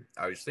this year,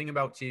 I was thinking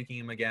about taking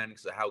him again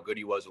because of how good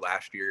he was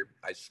last year.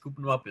 I scooped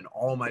him up in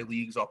all my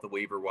leagues off the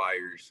waiver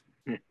wires.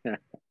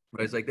 But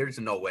I was like, there's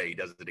no way he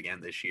does it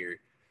again this year.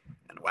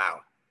 And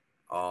wow.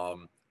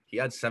 He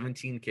had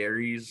 17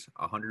 carries,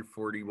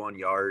 141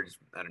 yards,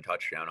 and a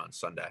touchdown on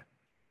Sunday.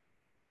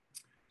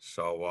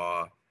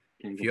 So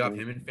if you have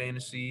him in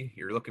fantasy,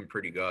 you're looking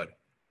pretty good.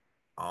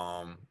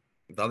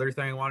 The other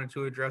thing I wanted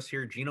to address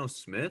here, Geno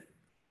Smith,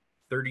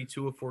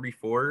 32 of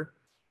 44,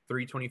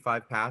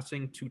 325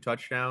 passing, 2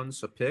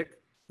 touchdowns, a pick.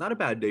 Not a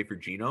bad day for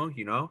Geno.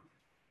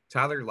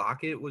 Tyler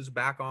Lockett was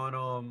back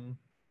on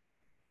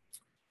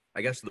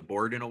I guess the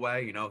board in a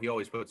way. He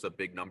always puts up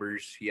big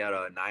numbers. He had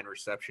a 9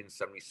 receptions,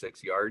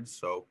 76 yards,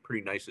 so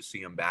pretty nice to see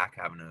him back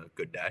having a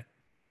good day.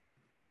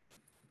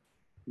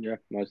 yeah,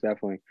 most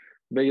definitely.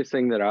 Biggest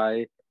thing that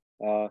I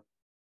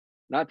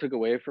not took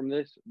away from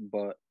this,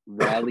 but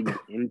rallied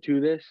into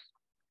this.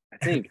 I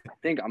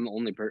think I'm the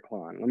only person.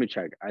 Hold on, let me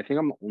check. I think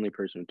I'm the only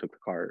person who took the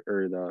card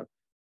or the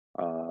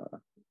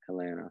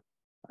Atlanta.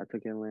 I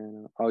took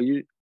Atlanta. Oh,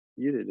 you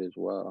did as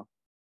well.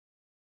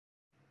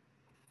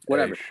 Hey,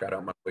 Whatever. shout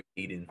out my boy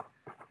Eden.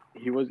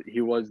 He was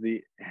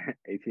the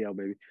ATL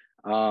baby.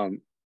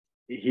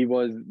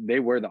 They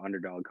were the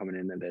underdog coming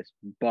into this,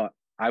 but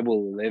I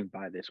will live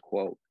by this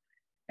quote.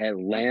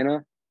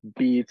 Atlanta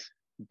beats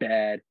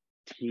bad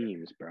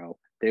teams, bro.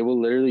 They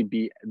will literally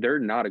beat. They're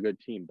not a good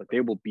team, but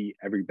they will beat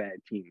every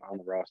bad team on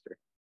the roster.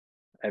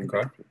 Every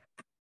Okay. bad team.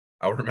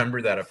 I'll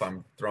remember that if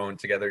I'm throwing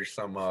together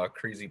some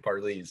crazy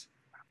parlays.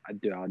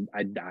 I'd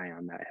die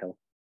on that hill.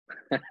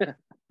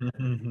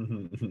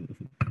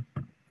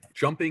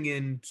 Jumping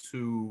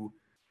into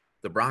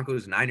the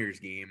Broncos-Niners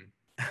game,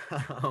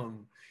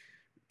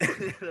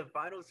 the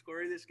final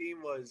score of this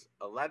game was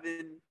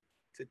 11-10.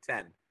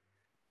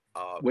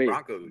 Wait,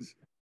 Broncos.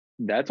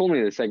 that's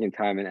only the second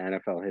time in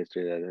NFL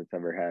history that it's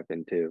ever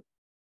happened too.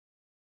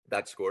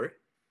 That score?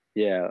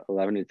 Yeah,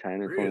 11-10. It's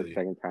only the Really?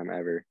 second time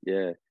ever.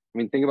 Yeah, I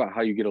mean, think about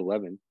how you get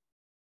 11.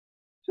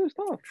 It's just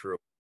tough. True.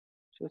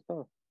 It's just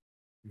tough.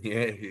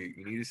 Yeah,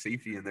 you need a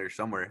safety in there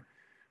somewhere.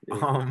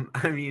 Yeah.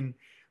 I mean,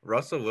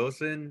 Russell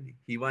Wilson,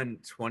 he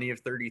went 20 of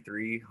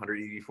 33,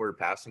 184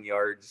 passing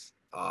yards.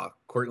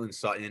 Cortland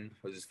Sutton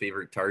was his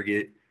favorite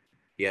target.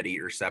 He had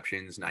 8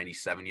 receptions,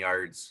 97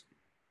 yards.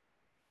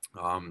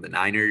 The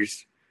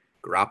Niners,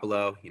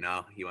 Garoppolo,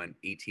 he went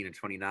 18 of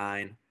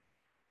 29,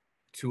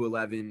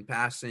 211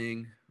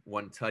 passing,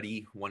 1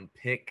 tutty, 1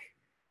 pick.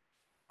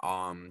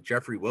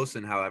 Jeffrey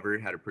Wilson, however,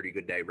 had a pretty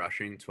good day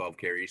rushing, 12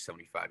 carries,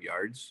 75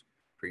 yards.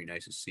 Pretty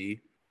nice to see.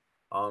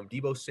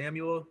 Deebo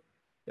Samuel,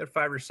 he had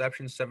 5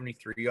 receptions,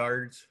 73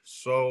 yards.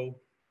 So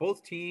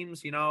both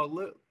teams,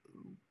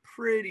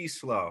 pretty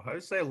slow. I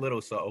would say a little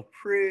slow.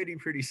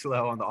 Pretty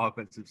slow on the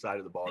offensive side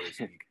of the ball this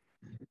week.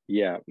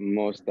 Yeah,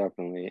 most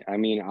definitely. I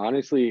mean,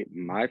 honestly,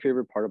 my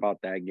favorite part about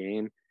that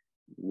game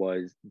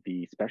was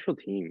the special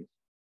teams.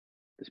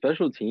 The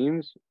special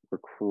teams were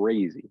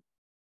crazy.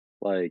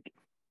 Like,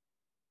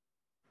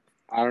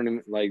 I don't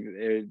even like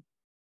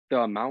the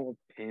amount of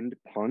pinned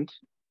punts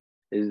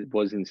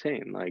was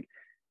insane. Like,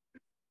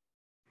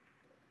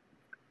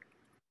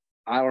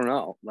 I don't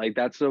know. Like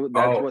that's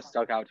what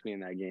stuck out to me in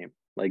that game.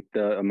 Like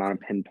the amount of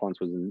pinned punts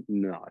was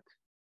nuts.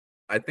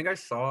 I think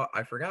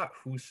I forgot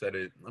who said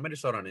it. I might have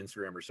saw it on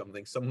Instagram or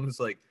something. Someone was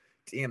like,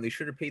 damn, they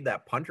should have paid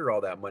that punter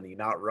all that money,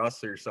 not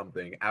Russ or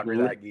something after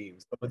that game.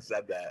 Someone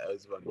said that. It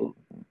was funny.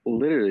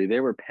 Literally, they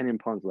were pinning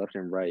punts left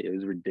and right. It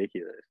was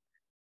ridiculous.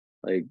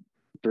 Like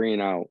 3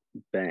 and out,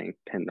 bang,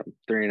 pinned them.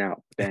 3 and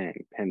out,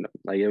 bang, pinned them.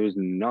 Like it was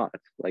nuts.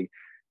 Like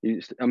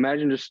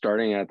imagine just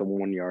starting at the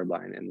 1 yard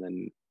line and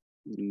then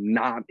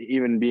not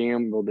even being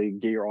able to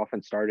get your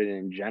offense started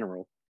in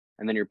general,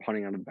 and then you're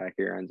punting on the back of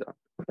your end zone.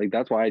 Like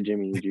that's why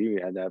Jimmy G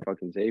had that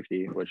fucking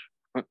safety, which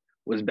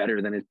was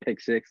better than his pick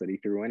 6 that he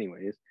threw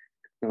anyways.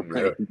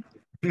 Like,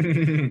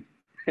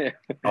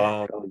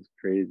 that was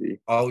crazy.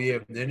 Oh yeah,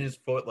 then his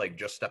foot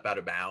just step out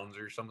of bounds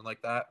or something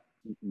like that.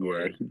 Yeah,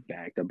 Or he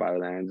backed up out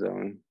of the end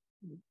zone.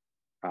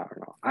 I don't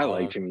know. I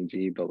like Jimmy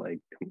G, but like,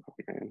 come on,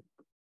 man.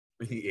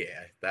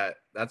 Yeah,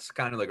 that's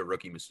kind of like a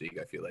rookie mistake,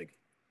 I feel like.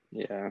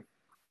 Yeah.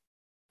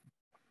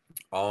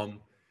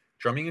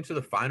 Jumping into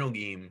the final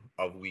game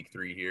of week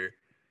 3 here,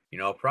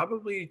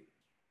 probably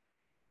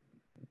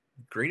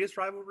greatest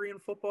rivalry in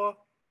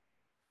football.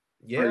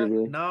 Yeah,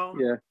 Arguably. no.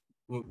 Yeah.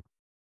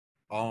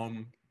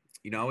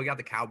 We got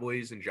the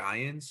Cowboys and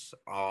Giants.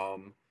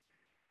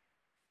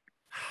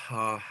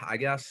 I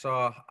guess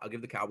I'll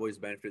give the Cowboys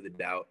the benefit of the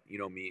doubt. You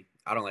know me,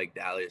 I don't like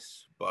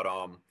Dallas, but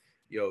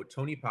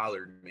Tony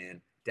Pollard,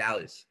 man,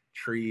 Dallas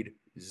trade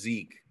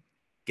Zeke,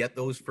 get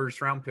those first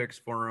round picks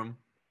for him.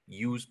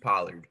 Use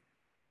Pollard.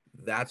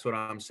 That's what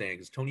I'm saying.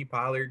 Because Tony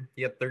Pollard,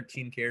 he had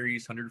 13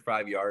 carries,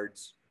 105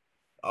 yards.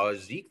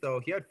 Zeke though,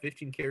 he had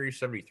 15 carries,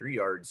 73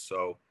 yards.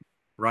 So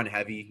run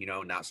heavy.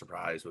 Not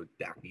surprised with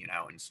Dak being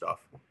out and stuff.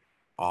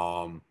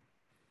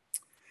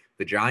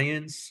 The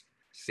Giants.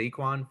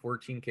 Saquon,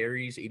 14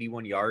 carries,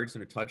 81 yards,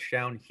 and a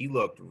touchdown. He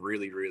looked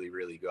really, really,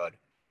 really good.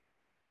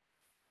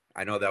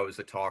 I know that was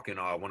the talk in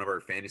one of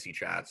our fantasy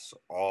chats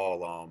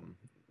all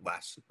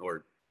last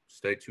or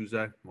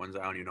Tuesday, Wednesday.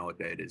 I don't even know what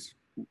day it is.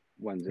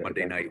 Wednesday.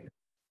 Monday night.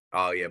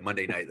 Oh yeah,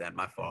 Monday night. Then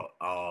my fault.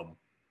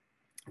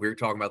 We were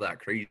talking about that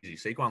crazy.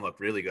 Saquon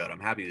looked really good. I'm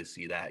happy to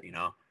see that.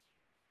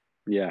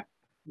 Yeah.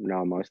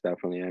 No, most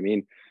definitely. I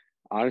mean,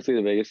 honestly,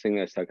 the biggest thing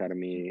that stuck out of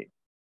me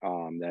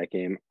that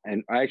game,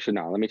 and actually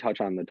no, let me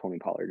touch on the Tony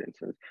Pollard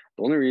instance.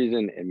 The only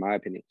reason, in my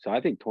opinion, so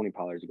I think Tony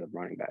Pollard's a good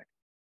running back.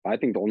 But I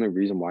think the only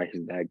reason why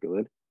he's that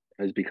good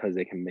is because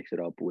they can mix it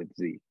up with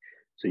Zeke.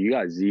 So you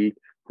got Zeke,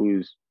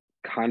 who's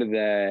kind of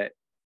that.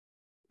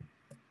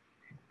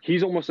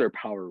 He's almost their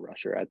power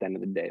rusher at the end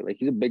of the day. Like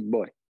he's a big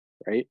boy,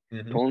 right?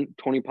 Mm-hmm.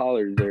 Tony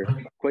Pollard is their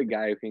quick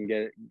guy who can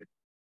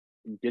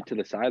get to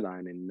the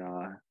sideline and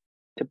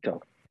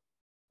tiptoe.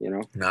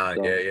 Nah,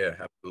 So, yeah,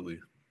 absolutely.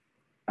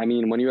 I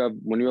mean, when you have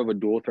a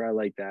dual threat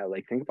like that,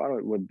 like think about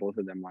it with both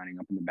of them lining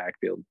up in the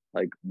backfield.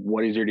 Like,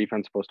 what is your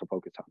defense supposed to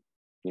focus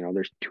on?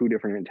 There's two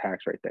different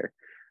attacks right there.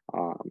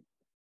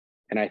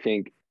 And I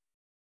think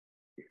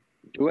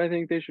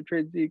they should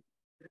trade Zeke?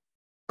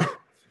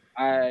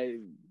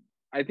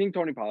 I think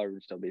Tony Pollard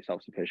would still be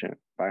self-sufficient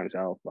by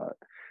himself, but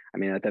I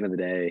mean, at the end of the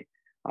day,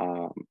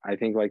 I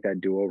think like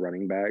that dual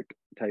running back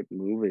type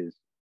move is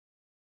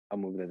a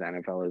move that the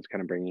NFL is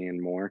kind of bringing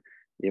in more,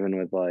 even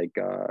with like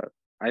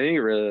I think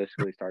it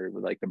realistically started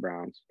with like the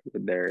Browns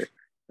with their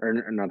or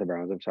not the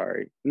Browns. I'm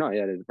sorry. No,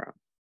 yeah, it is the Browns.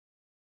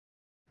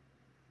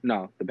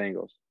 No, the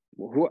Bengals.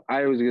 Who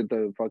I always get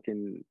the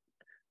fucking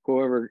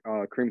whoever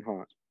Kareem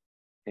Hunt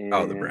The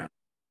and Browns.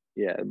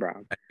 yeah, the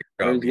Browns.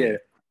 I always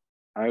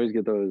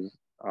get those.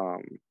 I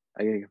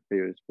get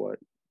confused what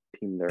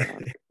team they're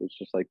on. It's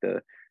just like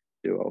the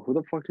duo. Who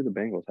the fuck do the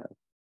Bengals have?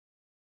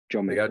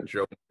 Joe Mixon. They got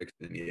Joe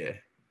Mixon. Yeah.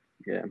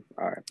 Yeah.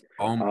 All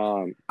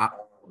right.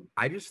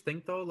 I just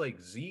think though,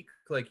 like Zeke,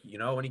 like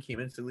when he came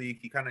into the league,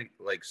 he kind of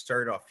like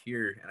started off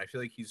here, and I feel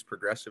like he's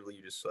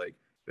progressively just like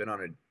been on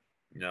a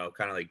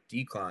kind of like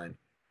decline.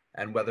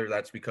 And whether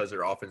that's because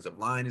their offensive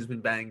line has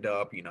been banged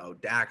up,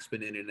 Dak's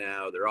been in and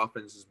out, their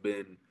offense has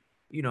been,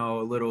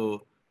 a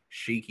little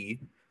shaky.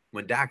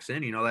 When Dak's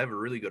in, they have a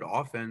really good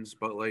offense,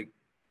 but like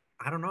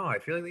I don't know, I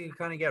feel like they can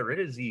kind of get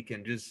rid of Zeke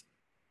and just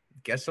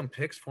get some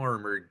picks for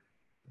him or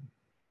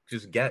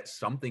just get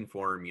something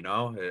for him,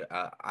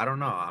 I don't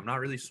know. I'm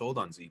not really sold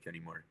on Zeke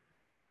anymore.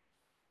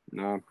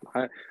 No,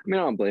 I mean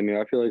I don't blame you.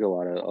 I feel like a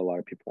lot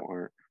of people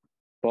aren't.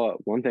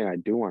 But one thing I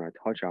do want to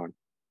touch on,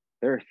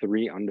 there are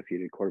 3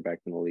 undefeated quarterbacks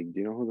in the league. Do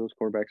you know who those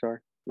quarterbacks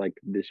are? Like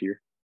this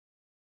year?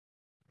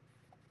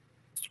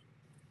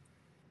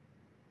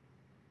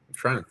 I'm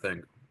trying to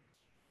think.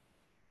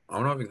 I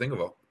don't know if you think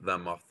about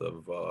them off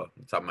the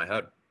top of my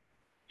head.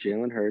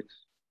 Jalen Hurts,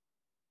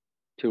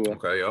 Tua.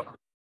 Okay,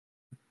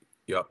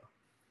 yep.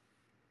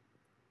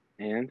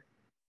 And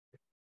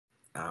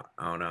I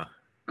don't know.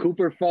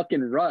 Cooper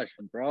fucking Rush,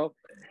 bro.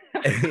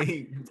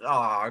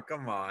 Oh,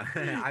 come on.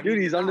 Dude,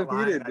 he's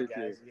undefeated this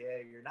year. Yeah,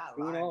 you're not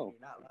lying. You're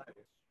not lying.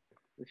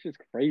 It's just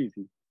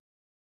crazy.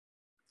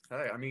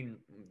 Hey, I mean,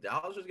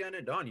 Dallas is getting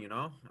it done,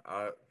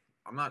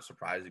 I'm not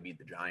surprised they beat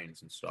the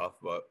Giants and stuff,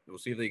 but we'll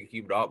see if they can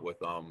keep it up with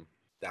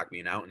Dak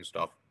being out and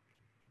stuff.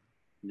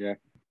 Yeah,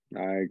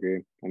 I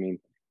agree. I mean,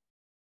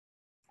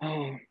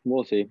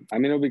 we'll see. I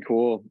mean, it'll be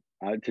cool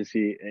to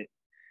see it.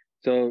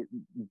 So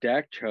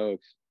Dak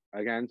chokes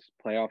against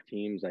playoff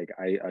teams. Like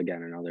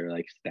another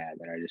like stat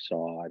that I just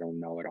saw. I don't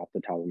know it off the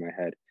top of my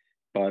head,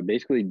 but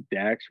basically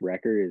Dak's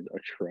record is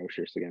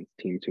atrocious against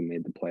teams who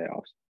made the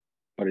playoffs.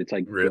 But it's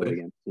like good Really?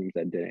 against teams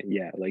that didn't.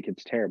 Yeah, like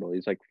it's terrible.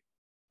 He's like,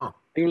 Huh. I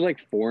think it was like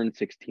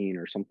 4-16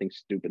 or something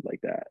stupid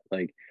like that.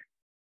 Like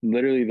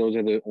literally, those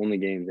are the only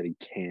games that he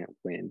can't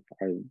win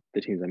are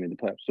the teams that made the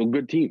playoffs. So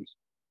good teams,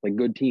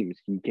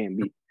 he can't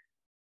beat.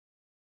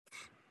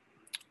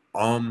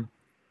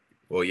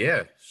 Well,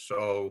 yeah.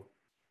 So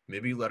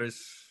maybe let us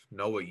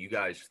know what you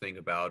guys think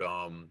about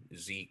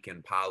Zeke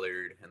and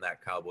Pollard and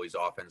that Cowboys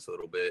offense a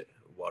little bit.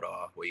 What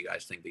you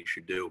guys think they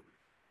should do.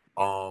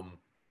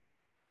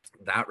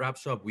 that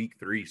wraps up week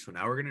 3. So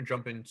now we're gonna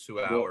jump into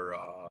Well,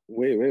 our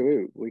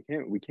wait.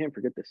 We can't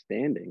forget the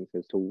standings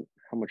as to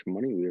how much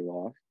money we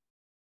lost.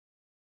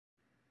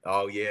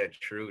 oh yeah,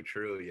 true,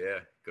 yeah.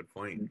 Good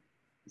point.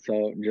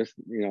 So just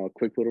a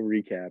quick little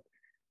recap.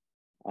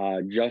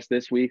 Just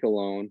this week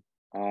alone,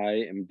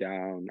 I am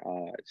down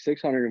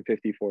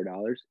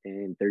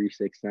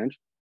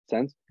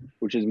 $654.36,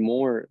 which is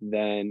more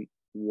than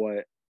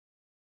what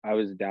I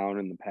was down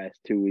in the past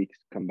 2 weeks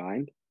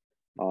combined,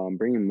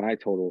 bringing my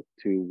total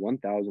to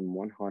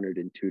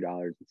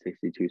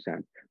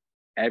 $1,102.62.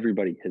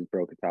 Everybody has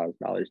broke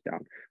 $1,000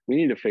 down. We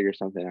need to figure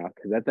something out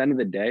because at the end of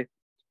the day,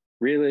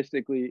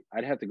 realistically,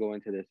 I'd have to go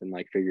into this and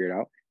figure it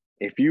out.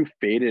 If you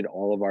faded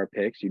all of our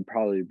picks, you'd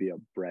probably be a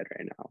bread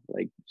right now.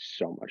 Like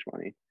so much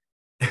money.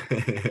 So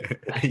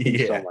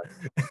Yeah. much.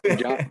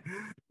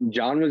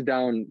 John was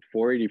down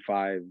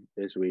 485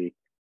 this week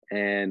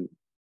and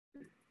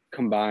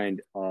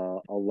combined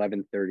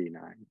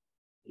 1139.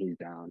 He's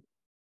down.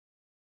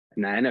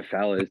 And the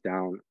NFL is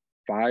down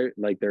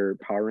their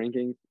power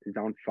rankings is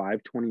down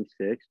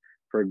 526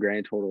 for a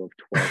grand total of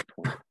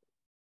 1220.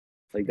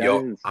 Like that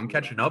Yo, is I'm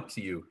catching up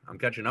to you.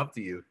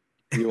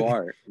 You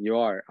are.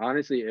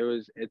 Honestly,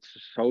 it's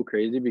so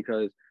crazy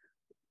because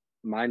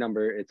my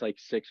number, it's like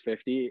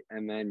 650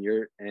 and then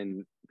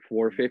and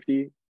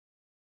 450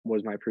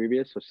 was my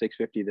previous. So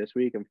 650 this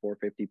week and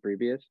 450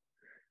 previous.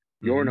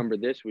 Your number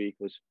this week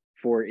was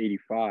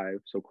 485,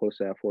 so close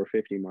to that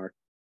 450 mark,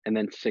 and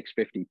then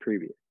 650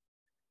 previous.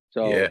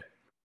 So Yeah.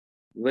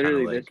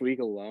 literally this week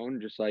alone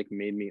just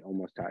made me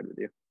almost tied with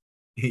you.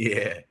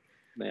 Yeah.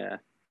 Yeah.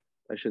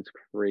 That shit's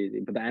crazy.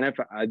 But the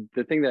NFL,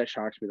 the thing that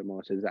shocks me the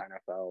most is the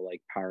NFL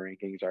power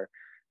rankings are,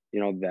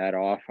 that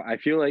off. I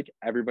feel like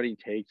everybody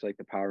takes the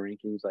power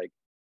rankings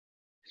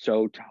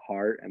so to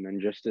heart, and then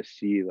just to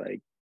see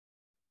the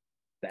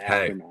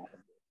aftermath.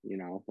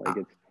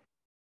 It's.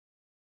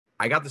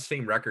 I got the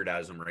same record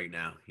as them right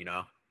now.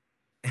 I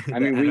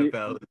mean,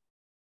 NFL.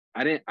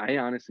 I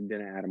honestly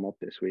didn't add them up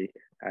this week.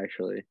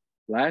 Actually,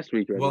 last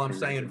week. Well, I'm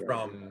saying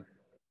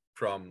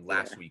from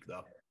last week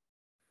though.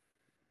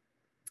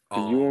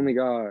 You only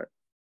got.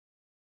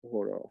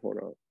 Hold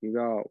up. You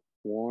got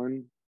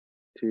 1,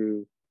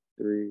 2,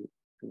 3,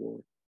 4,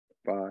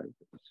 5,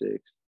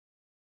 6.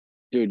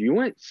 Dude, you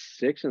went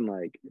 6 and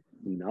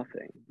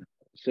nothing,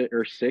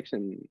 or 6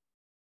 and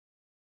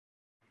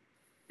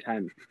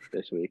 10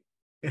 this week.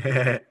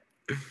 You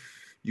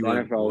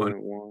NFL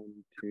went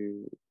 1,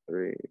 2,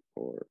 3,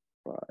 4,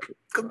 5.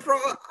 Bro,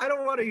 I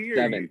don't want to hear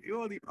 7.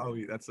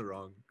 That's the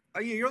wrong. Oh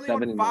yeah, you only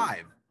 7 won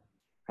 5.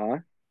 Huh?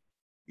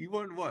 You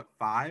won what?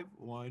 5?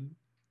 1,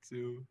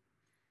 2,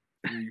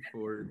 3,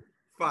 4,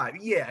 5.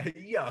 Yeah,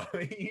 yo.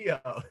 I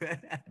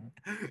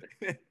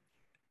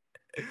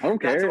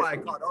don't care. That's why I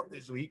caught up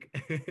this week.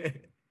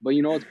 But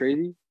you know what's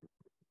crazy?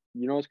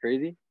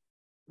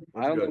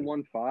 I only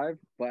won 5,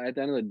 but at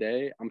the end of the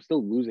day, I'm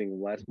still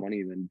losing less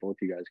money than both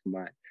you guys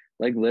combined.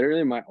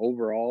 Literally, my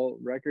overall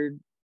record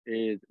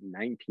is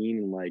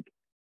 19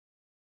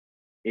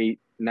 and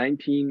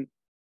 19,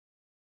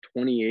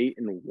 28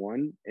 and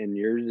 1, and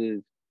yours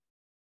is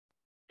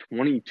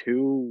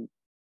 22,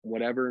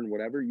 whatever and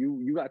whatever.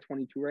 You got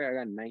 22 right. I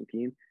got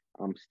 19.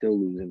 I'm still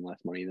losing less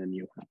money than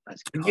you.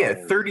 Let's go. Yeah,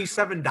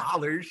 $37.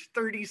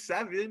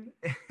 $37.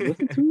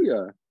 Listen to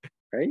you,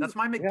 right? That's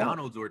my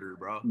McDonald's order,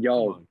 bro.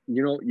 Yo,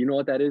 you know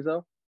what that is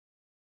though?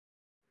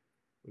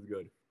 It's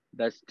good.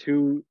 That's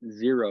 2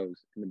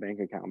 zeros in the bank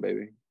account,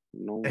 baby.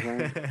 You know what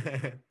I'm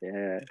saying?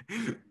 Yeah.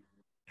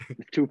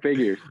 It's 2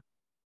 figures.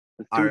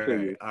 It's 2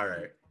 figures. All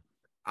right.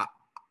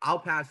 I'll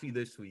pass you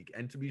this week.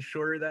 And to be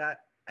sure of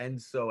that, and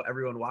so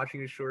everyone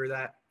watching is sure of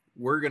that,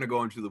 we're going to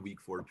go into the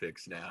week 4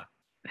 picks now.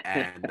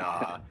 And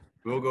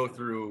we'll go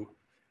through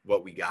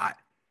what we got.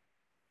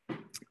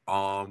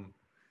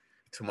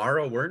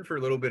 Tomorrow, we're in for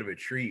a little bit of a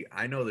treat.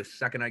 I know the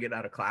second I get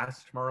out of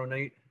class tomorrow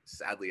night,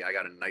 sadly, I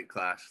got a night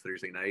class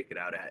Thursday night, get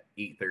out at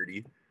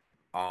 8:30.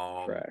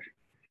 Trash.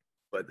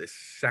 But the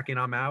second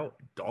I'm out,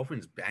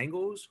 Dolphins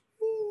Bengals.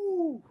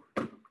 Woo!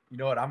 You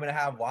know what I'm gonna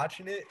have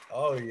watching it?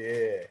 Oh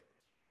yeah,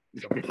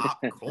 some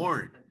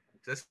popcorn.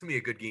 That's gonna be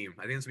a good game.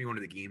 I think it's gonna be one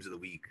of the games of the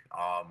week.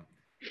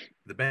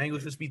 The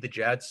Bengals just beat the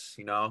Jets.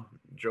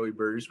 Joey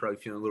Burr's probably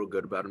feeling a little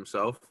good about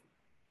himself.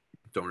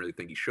 Don't really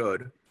think he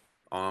should.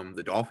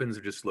 The Dolphins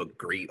have just looked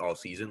great all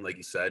season, like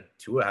you said.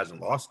 Tua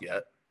hasn't lost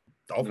yet.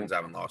 Dolphins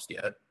haven't lost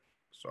yet.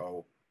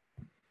 So,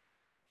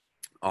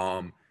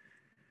 I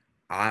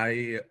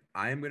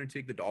am going to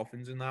take the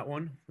Dolphins in that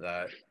one.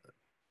 That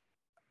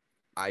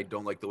I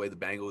don't like the way the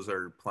Bengals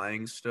are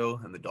playing still,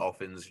 and the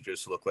Dolphins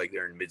just look like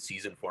they're in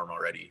midseason form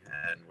already,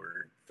 and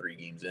we're 3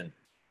 games in.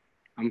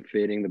 I'm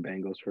fading the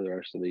Bengals for the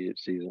rest of the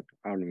season.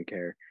 I don't even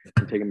care.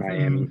 I'm taking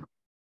Miami.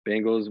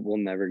 Bengals will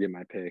never get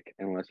my pick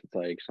unless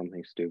it's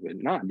something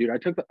stupid. Nah, dude,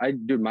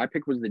 my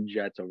pick was the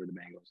Jets over the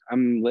Bengals.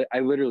 I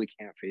literally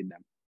can't fade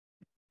them.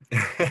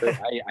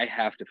 I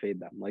have to fade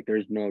them.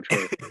 There's no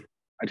choice.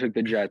 I took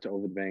the Jets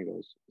over the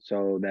Bengals.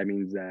 So that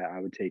means that I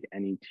would take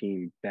any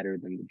team better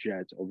than the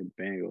Jets over the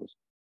Bengals.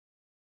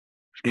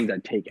 Which means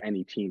I'd take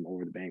any team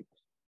over the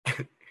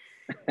Bengals.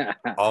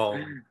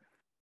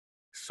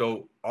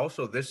 So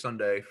also this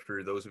Sunday,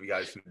 for those of you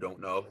guys who don't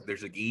know,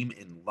 there's a game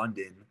in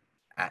London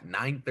at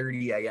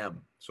 9:30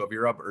 a.m. So if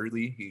you're up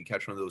early, you can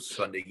catch one of those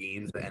Sunday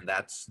games, and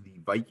that's the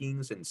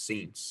Vikings and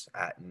Saints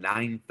at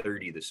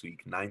 9:30 this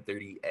week,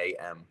 9:30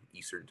 a.m.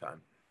 Eastern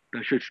time.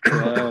 That shit's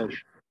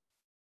trash.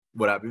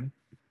 What happened?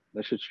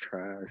 That shit's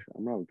trash.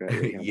 I'm not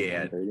waking up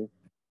Yeah. at 9:30.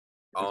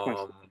 That's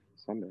my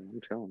Sunday.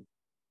 I'm chilling.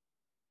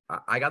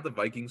 I got the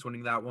Vikings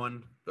winning that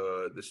one.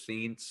 The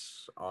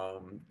Saints,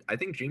 I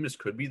think Jameis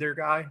could be their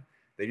guy.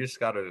 They just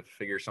got to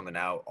figure something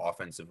out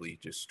offensively,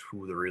 just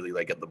who to really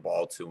like get the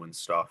ball to and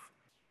stuff.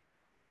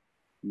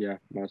 Yeah,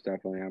 most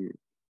definitely. I'm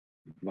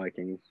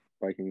Vikings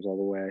all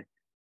the way.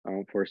 I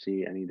don't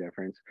foresee any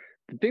difference.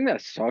 The thing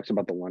that sucks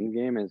about the London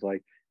game is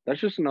like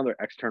that's just another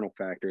external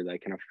factor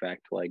that can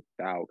affect like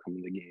the outcome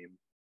of the game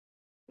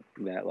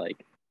that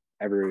like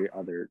every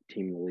other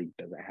team in the league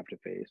doesn't have to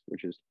face,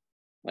 which is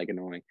like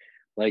annoying.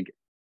 Like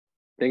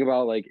think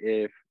about like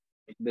if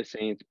the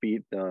Saints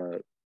beat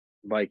the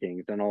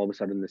Vikings, then all of a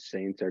sudden the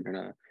Saints are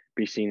gonna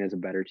be seen as a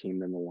better team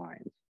than the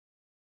Lions.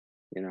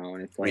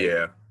 And it's like,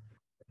 Yeah.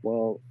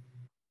 well,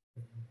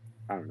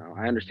 I don't know.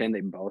 I understand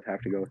they both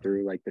have to go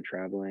through like the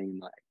traveling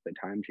and like the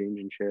time change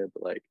and shit,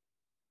 but like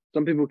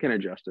some people can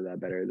adjust to that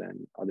better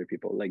than other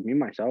people. Like me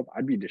myself,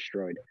 I'd be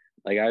destroyed.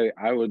 Like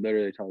I would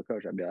literally tell the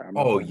coach, I'd be like,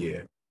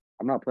 Yeah.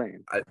 I'm not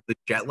playing. The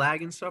jet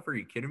lag and stuff. Are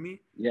you kidding me?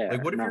 Yeah.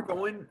 Like, what if you're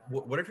going?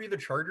 What if you're the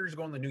Chargers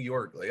going to New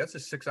York? Like, that's a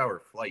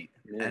 6-hour flight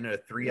and a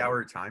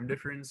 3-hour time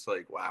difference.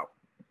 Like, wow.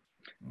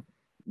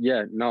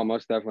 Yeah. No,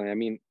 most definitely. I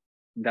mean,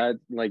 that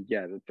like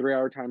the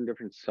 3-hour time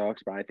difference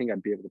sucks, but I think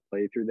I'd be able to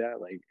play through that.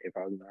 Like if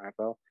I was in the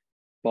NFL,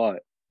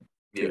 but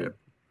dude,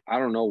 I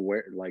don't know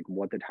what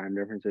the time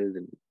difference is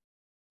and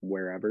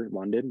wherever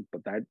London,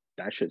 but that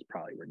shit's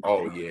probably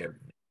ridiculous. Oh yeah.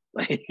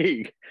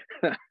 Like,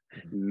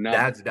 no,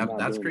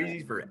 that's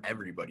crazy for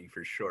everybody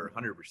for sure,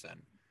 100%.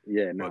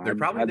 Yeah, no, but they're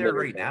probably there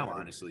right now.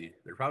 Honestly,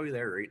 they're probably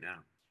there right now.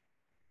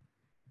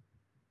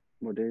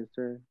 What day is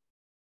today?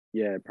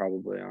 Yeah,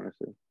 probably.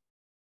 Honestly,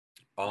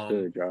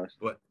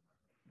 but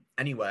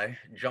anyway,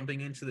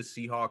 jumping into the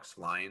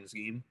Seahawks-Lions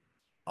game,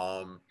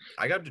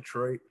 I got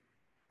Detroit.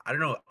 I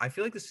don't know. I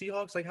feel like the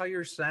Seahawks, like how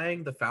you're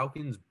saying, the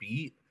Falcons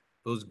beat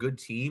those good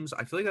teams.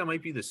 I feel like that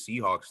might be the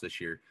Seahawks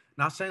this year.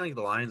 Not saying like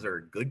the Lions are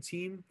a good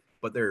team,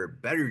 but they're a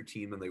better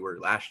team than they were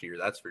last year.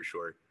 That's for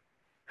sure.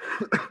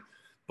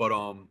 But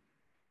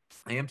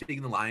I am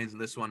taking the Lions in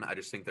this one. I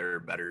just think they're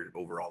a better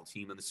overall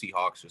team than the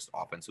Seahawks, just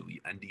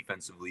offensively and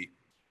defensively.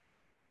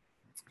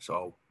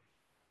 So,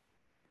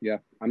 yeah,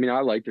 I mean, I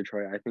like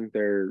Detroit. I think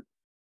they're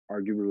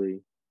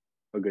arguably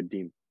a good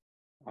team,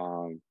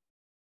 and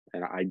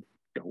I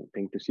don't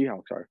think the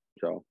Seahawks are.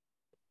 So,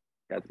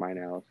 that's my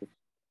analysis.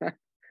 I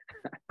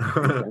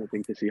don't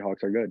think the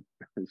Seahawks are good.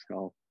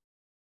 So,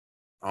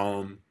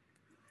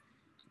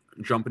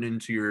 jumping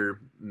into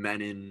your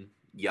men in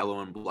yellow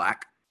and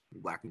black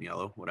and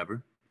yellow,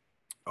 whatever.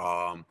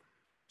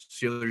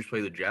 Steelers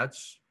play the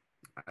Jets.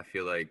 I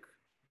feel like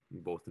we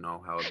both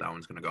know how that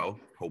one's gonna go.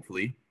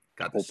 Hopefully,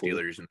 got the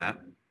Steelers in that.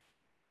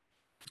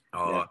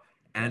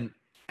 And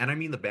I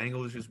mean the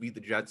Bengals just beat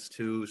the Jets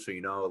too, so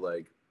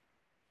like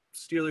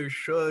Steelers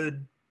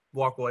should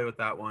walk away with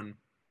that one,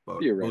 but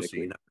we'll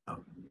see.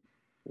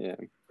 Yeah,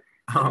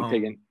 I'm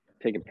taking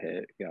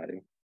Pitt. Got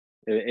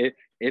it.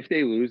 If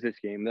they lose this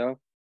game though,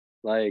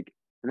 like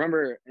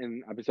remember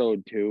in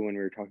episode 2 when we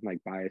were talking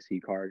like bias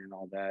card and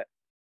all that,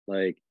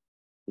 like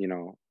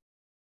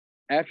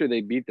after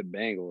they beat the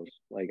Bengals,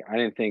 like I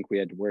didn't think we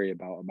had to worry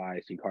about a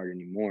bias card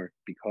anymore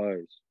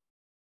because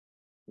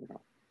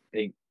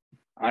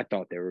I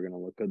thought they were gonna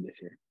look good this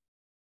year.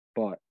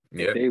 But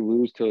if they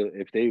lose to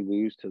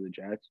the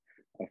Jets,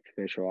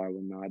 official, I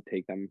will not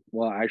take them.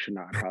 Well, I should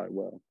not. I probably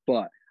will,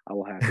 but I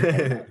will have to call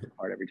the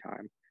card every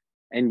time,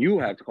 and you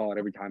have to call it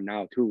every time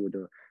now too with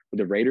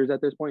the Raiders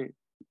at this point.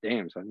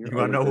 Damn, son, you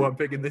want to know who I'm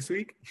picking this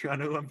week?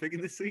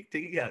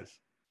 Take a guess.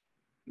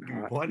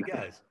 One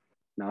guess.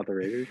 Not the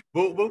Raiders.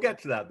 We'll get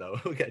to that though.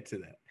 We'll get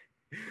to that.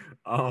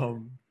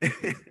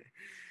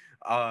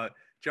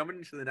 Jumping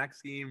into the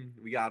next game,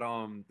 we got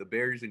the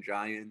Bears and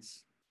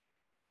Giants.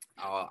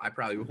 I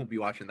probably won't be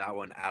watching that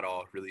one at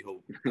all. Really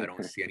hope I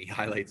don't see any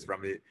highlights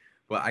from it.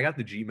 But I got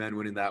the G-Men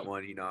winning that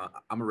one.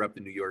 I'm a rep the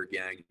New York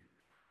gang.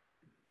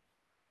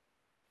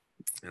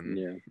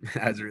 And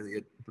that's really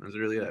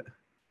it.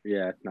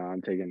 Yeah, no,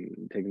 I'm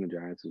taking the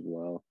Giants as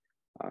well.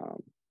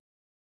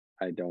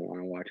 I don't want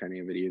to watch any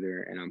of it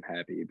either, and I'm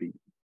happy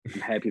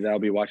that I'll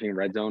be watching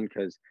Red Zone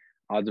because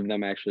odds of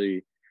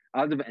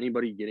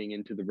anybody getting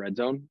into the Red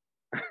Zone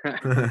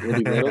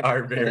really little,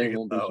 are very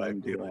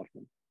low.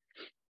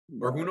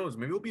 Or who knows?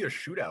 Maybe it'll be a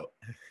shootout.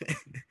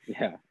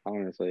 Yeah,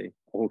 honestly,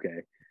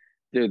 okay,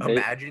 dude.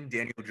 Imagine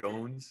Daniel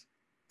Jones,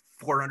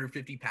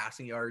 450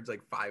 passing yards,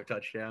 like 5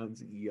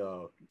 touchdowns.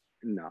 Yo.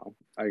 No,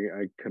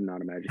 I could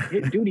not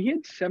imagine. Dude, he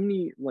had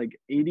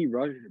 80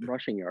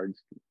 rushing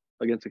yards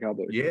against the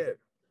Cowboys. Yeah,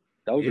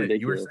 that was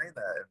ridiculous. You were saying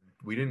that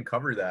we didn't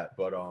cover that,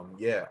 but off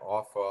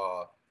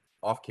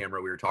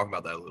camera we were talking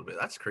about that a little bit.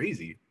 That's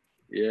crazy.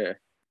 Yeah,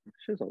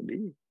 Shit's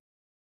OD.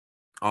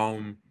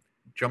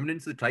 Jumping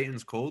into the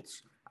Titans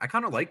Colts, I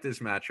kind of like this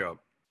matchup.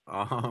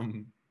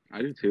 I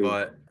do too.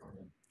 But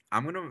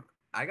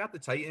I got the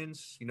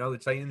Titans. You know, the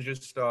Titans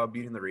just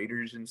beating the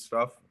Raiders and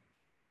stuff.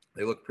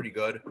 They look pretty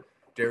good.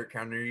 Derrick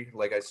Henry,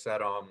 like I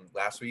said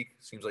last week,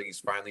 seems like he's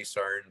finally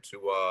starting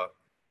to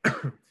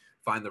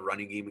find the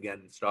running game again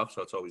and stuff.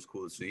 So it's always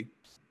cool to see.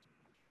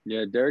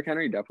 Yeah, Derrick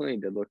Henry definitely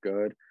did look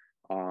good.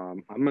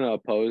 I'm gonna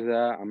oppose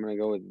that. I'm gonna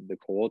go with the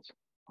Colts.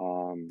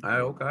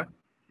 Okay.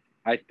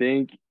 I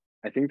think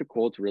the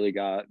Colts really they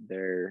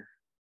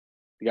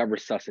got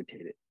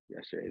resuscitated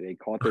yesterday. They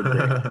caught their break.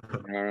 You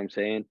know what I'm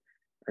saying?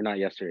 Or not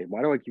yesterday.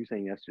 Why do I keep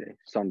saying yesterday?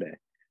 Sunday.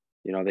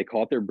 You know, they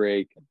caught their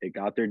break. They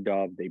got their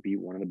dub. They beat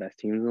one of the best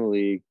teams in the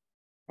league.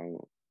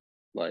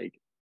 Like,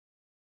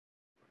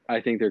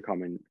 I think they're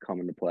coming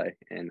to play,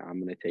 and I'm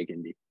gonna take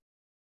Indy.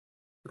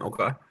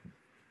 Okay.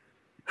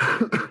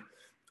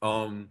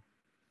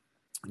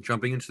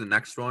 Jumping into the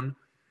next one,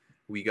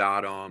 we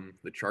got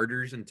the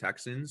Chargers and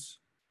Texans.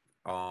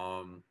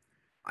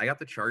 I got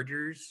the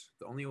Chargers.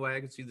 The only way I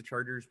could see the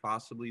Chargers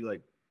possibly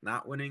like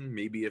not winning,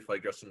 maybe if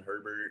like Justin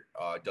Herbert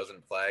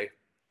doesn't play,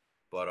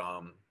 but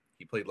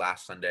he played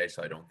last Sunday,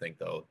 so I don't think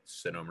they'll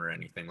sit him or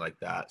anything like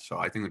that. So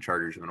I think the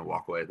Chargers are going to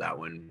walk away with that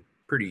one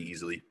pretty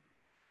easily.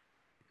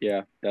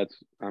 Yeah,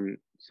 I'm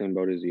same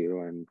boat as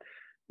you. And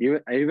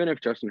even if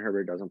Justin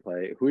Herbert doesn't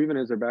play, who even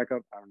is their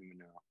backup? I don't even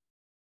know.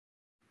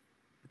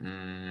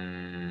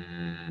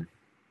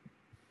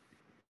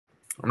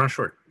 I'm not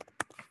sure.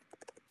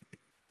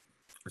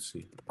 Let's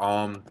see.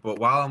 But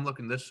while I'm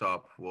looking this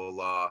up,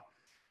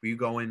 we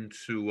go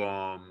into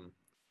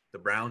the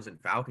Browns and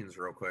Falcons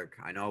real quick.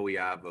 I know we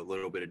have a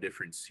little bit of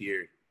difference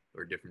here.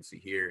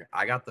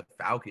 I got the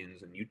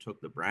Falcons and you took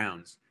the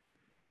Browns.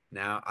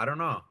 Now I don't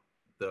know.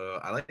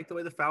 I like the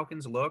way the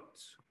Falcons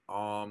looked.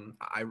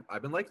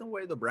 I've been liking the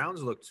way the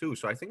Browns look too.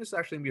 So I think it's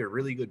actually gonna be a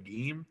really good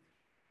game.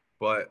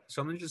 But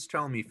something's just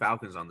telling me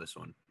Falcons on this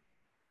one.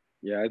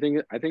 Yeah, I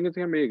think it's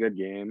gonna be a good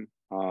game.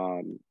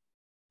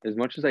 As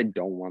much as I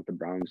don't want the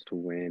Browns to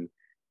win,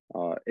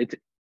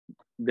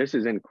 this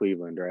is in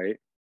Cleveland, right?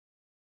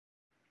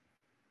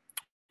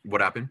 What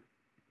happened?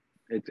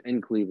 It's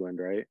in Cleveland,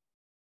 right?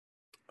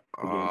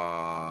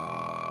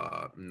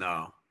 The game?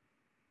 No.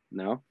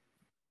 No?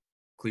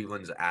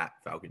 Cleveland's at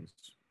Falcons.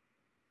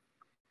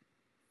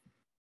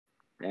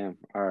 Damn.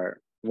 All right.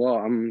 Well,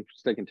 I'm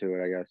sticking to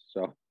it, I guess.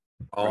 So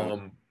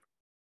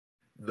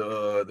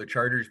the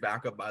Chargers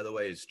backup, by the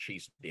way, is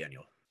Chase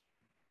Daniel.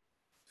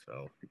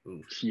 So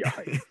yeah.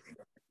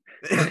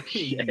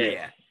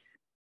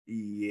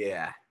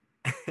 Yeah.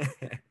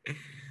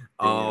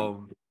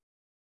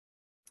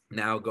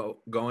 Now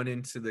going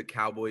into the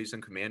Cowboys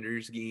and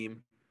Commanders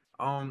game.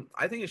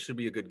 I think it should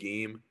be a good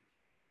game.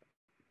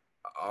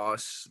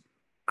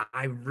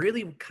 I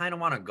really kind of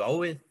want to go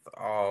with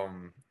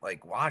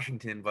like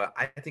Washington, but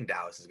I think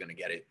Dallas is going to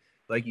get it.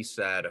 Like you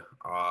said,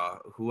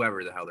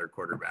 whoever the hell their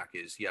quarterback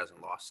is, he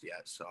hasn't lost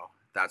yet. So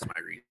that's my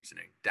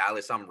reasoning.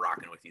 Dallas, I'm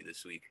rocking with you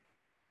this week.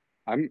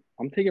 I'm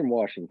taking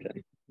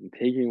Washington.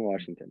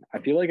 I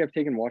feel like I've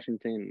taken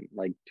Washington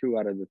like 2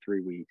 out of the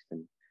 3 weeks,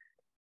 and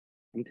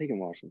I'm taking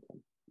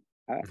Washington.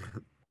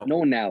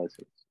 No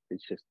analysis.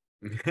 It's just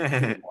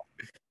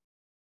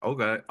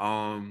okay.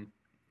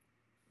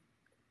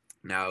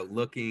 Now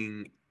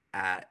looking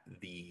at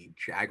the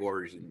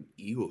Jaguars and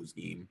Eagles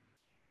game,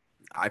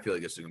 I feel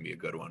like this is gonna be a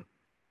good one.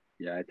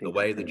 Yeah, I think the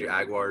way the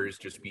Jaguars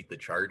just beat the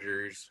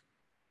Chargers,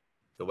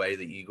 the way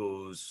the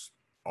Eagles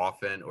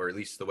offense, or at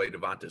least the way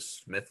Devonta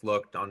Smith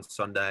looked on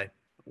Sunday.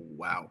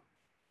 Wow.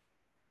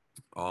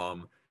 I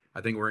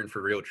think we're in for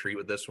a real treat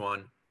with this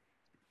one.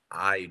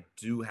 I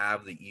do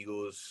have the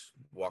Eagles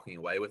walking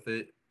away with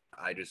it.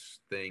 I just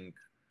think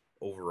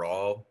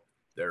overall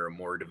they're a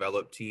more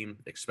developed team,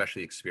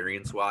 especially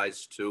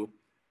experience-wise too.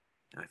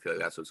 I feel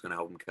like that's what's going to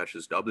help them catch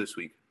this dub this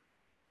week.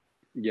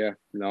 Yeah,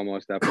 no,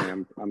 most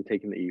definitely. I'm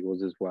taking the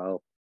Eagles as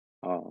well.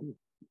 Jalen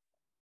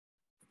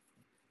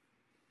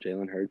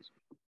Hurts.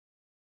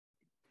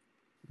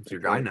 It's your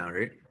guy now,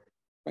 right?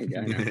 My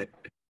guy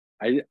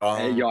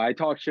now. I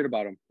talked shit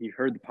about him. He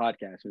heard the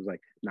podcast and was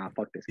like, "Nah,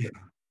 fuck this kid."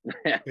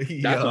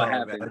 That's what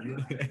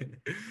happened.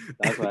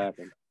 That's what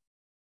happened.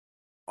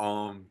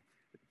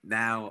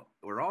 Now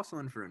we're also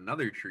in for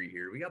another treat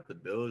here. We got the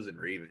Bills and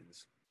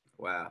Ravens.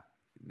 Wow.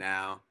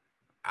 Now,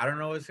 I don't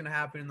know what's gonna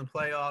happen in the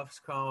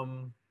playoffs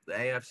come the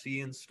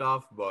AFC and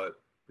stuff,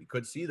 but we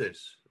could see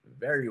this.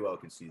 Very well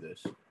could see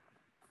this.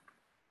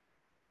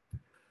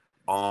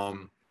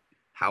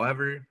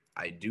 However,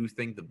 I do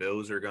think the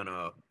Bills are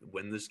gonna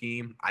win this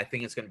game. I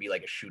think it's gonna be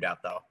like a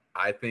shootout, though.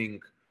 I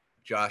think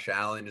Josh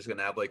Allen is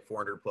gonna have like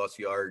 400 plus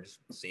yards,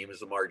 same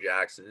as Lamar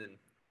Jackson,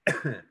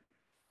 and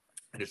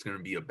it's gonna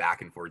be a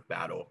back and forth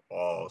battle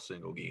all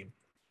single game.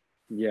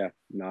 Yeah,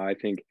 no, I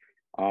think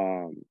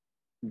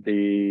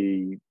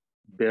the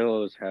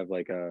Bills have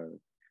like a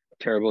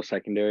terrible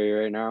secondary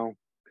right now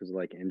because of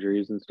like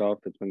injuries and stuff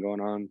that's been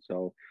going on.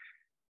 So,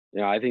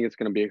 yeah, I think it's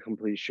gonna be a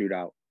complete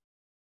shootout,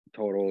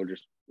 total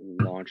just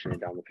launching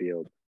it down the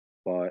field.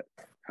 But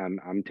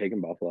I'm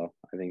taking Buffalo.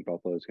 I think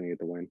Buffalo is going to get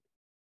the win.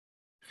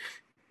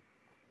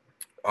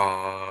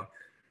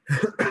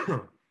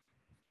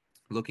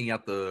 Looking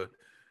at the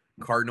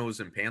Cardinals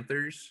and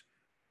Panthers,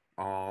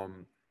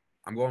 I'm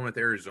going with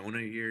Arizona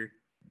here.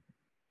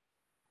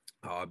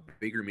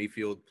 Baker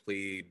Mayfield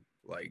played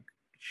like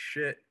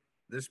shit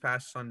this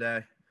past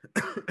Sunday.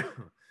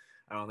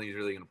 I don't think he's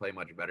really going to play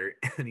much better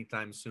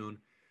anytime soon.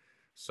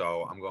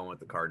 So I'm going with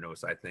the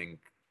Cardinals. I think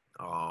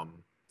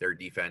their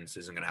defense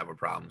isn't going to have a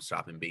problem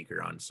stopping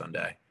Baker on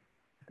Sunday.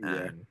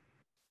 Yeah.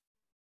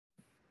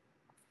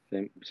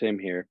 Same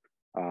here.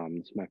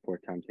 This is my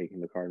fourth time taking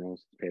the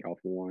Cardinals. It's paid off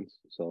once.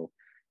 So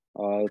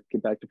let's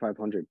get back to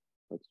 500.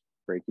 Let's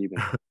break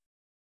even.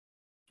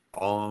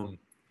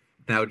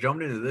 Now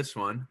jumping into this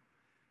one,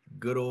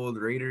 good old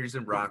Raiders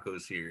and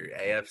Broncos here,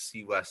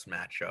 AFC West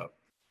matchup.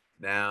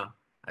 Now,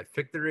 I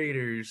picked the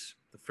Raiders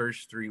the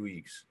first 3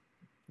 weeks.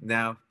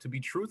 Now, to be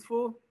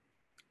truthful,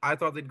 I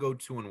thought they'd go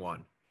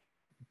 2-1,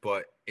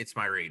 but it's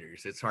my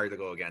Raiders. It's hard to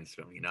go against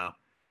them, you know.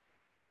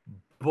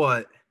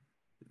 But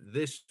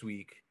this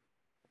week,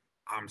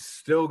 I'm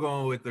still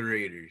going with the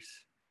Raiders.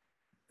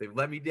 They've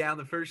let me down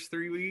the first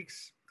 3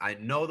 weeks. I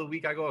know the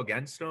week I go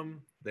against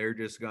them, they're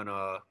just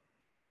gonna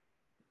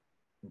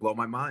blow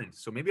my mind.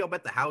 So maybe I'll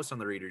bet the house on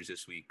the Raiders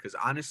this week because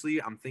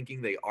honestly, I'm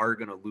thinking they are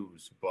gonna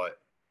lose, but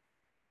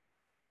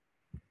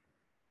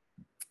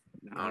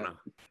I don't know.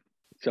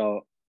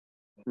 So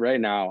right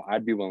now,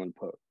 I'd be willing to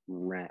put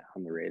rent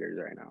on the Raiders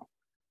right now.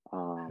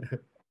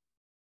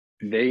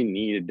 They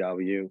need a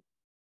W.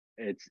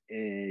 It's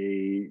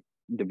a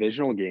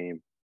divisional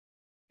game,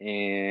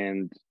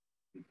 and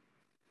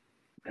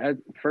that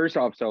first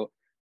off, so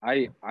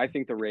I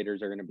think the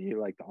Raiders are going to be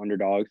like the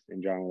underdogs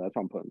in general. That's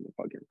why I'm putting the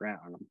fucking rent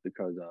on them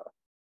because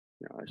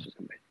it's just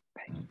going to be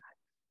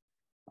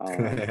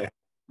pain.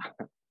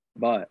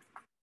 But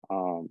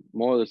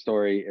more of the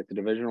story, it's a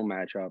divisional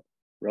matchup.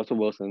 Russell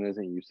Wilson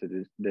isn't used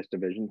to this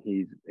division.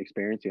 He's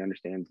experienced. He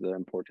understands the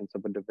importance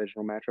of a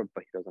divisional matchup,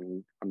 but he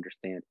doesn't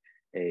understand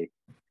a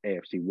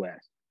AFC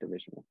West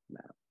divisional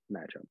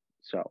matchup.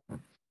 So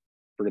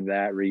for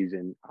that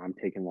reason, I'm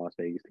taking Las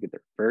Vegas to get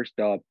their first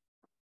dub,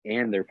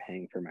 and they're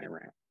paying for my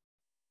rent.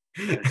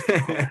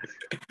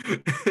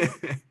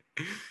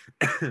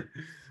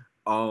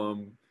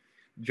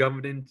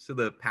 Jumping into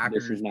the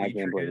Packers. This is not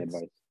gambling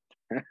advice.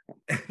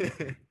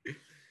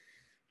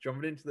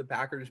 Jumping into the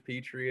Packers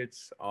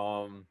Patriots.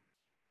 I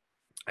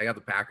got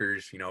the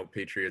Packers. You know,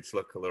 Patriots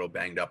look a little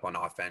banged up on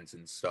offense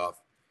and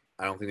stuff.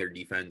 I don't think their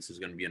defense is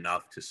going to be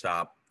enough to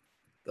stop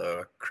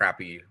the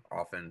crappy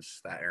offense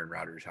that Aaron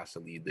Rodgers has to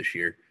lead this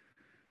year.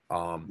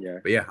 But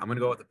yeah, I'm going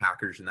to go with the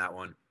Packers in that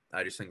one.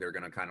 I just think they're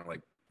going to kind of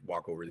like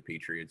walk over the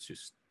Patriots,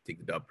 just take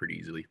the dub pretty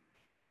easily.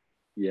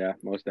 Yeah,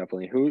 most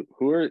definitely. Who's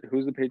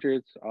the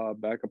Patriots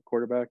backup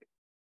quarterback?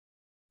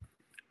 I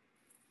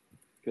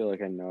feel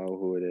like I know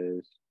who it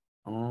is.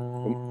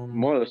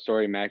 More of the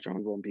story, Mac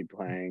Jones won't be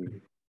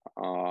playing.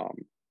 And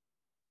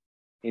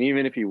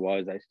even if he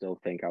was, I still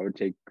think I would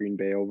take Green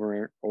Bay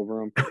over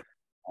him.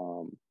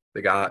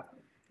 They got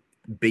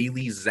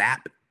Bailey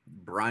Zapp,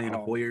 Brian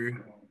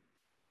Hoyer.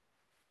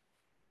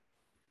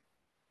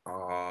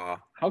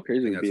 How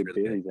crazy would it be if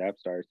Bailey Zapp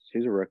starts?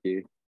 He's a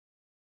rookie.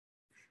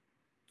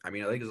 I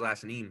mean, I like his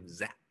last name,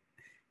 Zapp.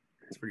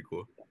 It's pretty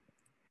cool.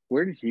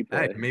 Where did he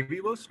play? Hey, maybe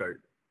he will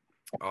start.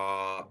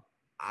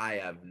 I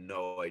have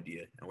no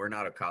idea. And we're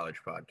not a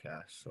college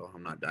podcast, so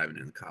I'm not diving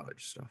into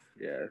college stuff.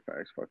 Yeah,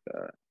 facts. Fuck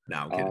that. No,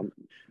 I'm kidding.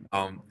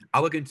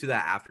 I'll look into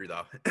that after,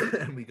 though,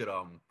 and we could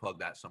plug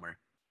that somewhere.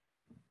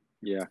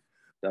 Yeah,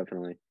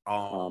 definitely.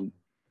 Now,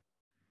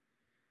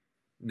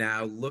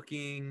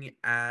 looking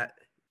at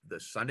the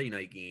Sunday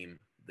night game,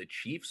 the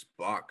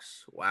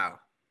Chiefs-Bucks. Wow.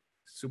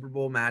 Super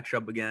Bowl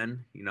matchup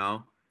again, you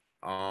know.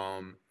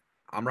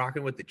 I'm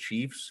rocking with the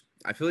Chiefs.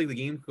 I feel like the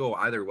game could go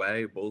either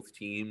way. Both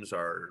teams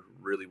are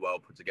really well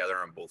put together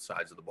on both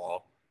sides of the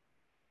ball.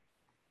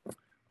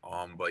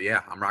 But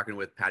yeah, I'm rocking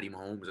with Patty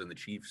Mahomes and the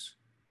Chiefs.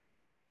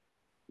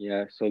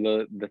 Yeah, so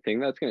the thing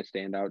that's going to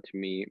stand out to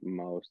me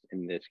most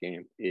in this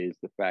game is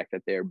the fact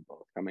that they're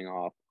both coming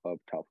off of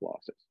tough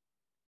losses.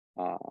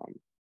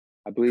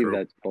 I believe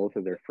that's both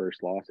of their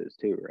first losses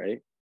too,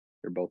 right?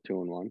 They're both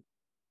 2-1.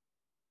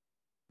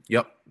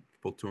 Yep,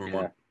 both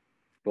 2-1.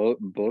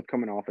 Both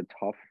coming off of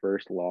tough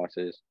first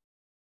losses.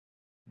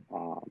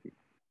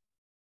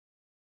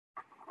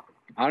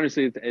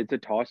 Honestly, it's a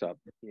toss-up,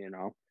 you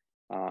know.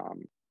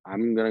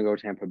 I'm gonna go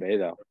Tampa Bay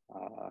though.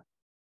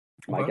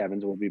 Mike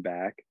Evans will be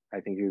back. I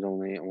think he was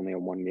only a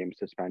 1-game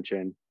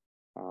suspension.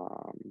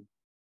 I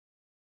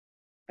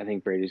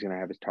think Brady's gonna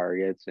have his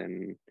targets,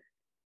 and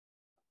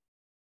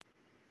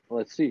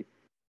let's see.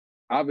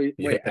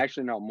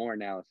 Actually, no. More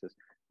analysis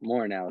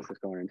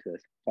going into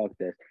this. Fuck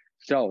this.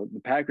 So the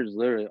Packers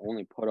literally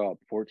only put up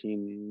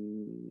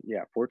 14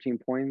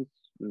 points.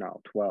 No,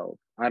 12.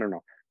 I don't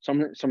know.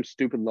 Some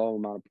stupid low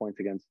amount of points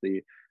against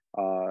the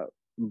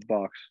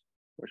Bucks,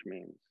 which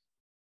means.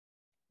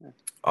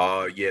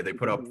 Yeah, they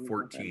put up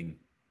 14.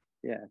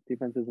 Yeah,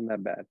 defense isn't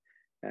that bad,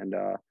 and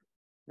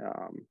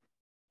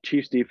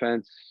Chiefs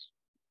defense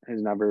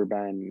has never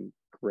been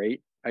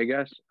great, I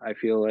guess. I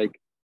feel like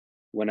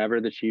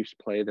whenever the Chiefs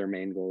play, their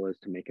main goal is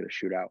to make it a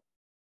shootout.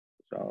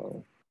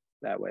 So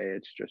that way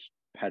it's just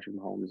Patrick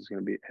Mahomes is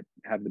going to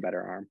have the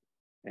better arm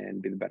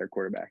and be the better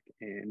quarterback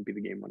and be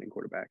the game winning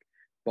quarterback.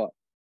 But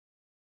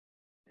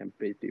Tampa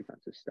Bay's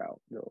defense is stout.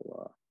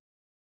 They'll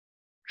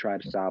try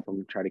to stop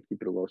them, try to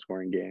keep it a low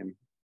scoring game.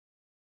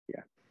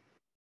 Yeah.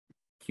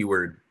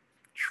 Keyword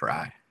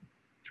try.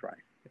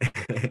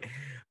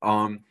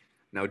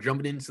 Now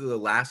jumping into the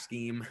last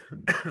game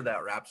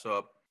that wraps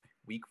up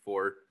week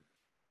 4,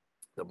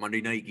 the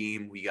Monday night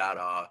game, we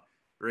got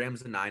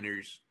Rams and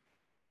Niners.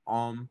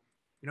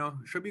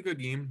 Should be a good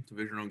game,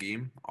 divisional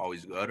game,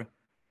 always good.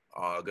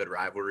 Good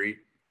rivalry.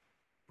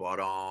 But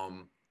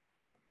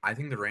I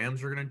think the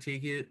Rams are gonna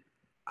take it.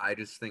 I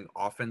just think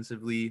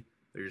offensively,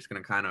 they're just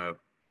gonna kind of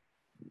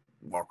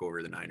walk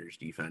over the Niners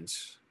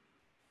defense.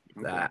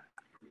 Okay. That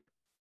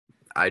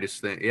I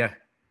just think, I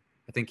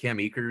think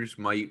Cam Akers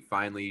might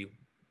finally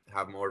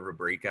have more of a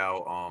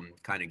breakout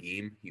kind of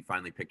game. He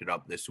finally picked it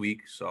up this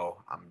week, so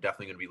I'm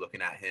definitely going to be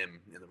looking at him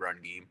in the run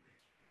game,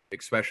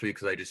 especially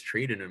because I just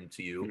traded him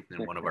to you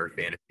in one of our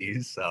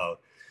fantasies. So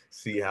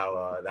see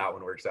how that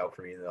one works out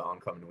for me in the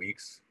oncoming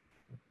weeks.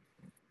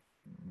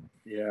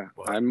 Yeah,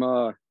 But,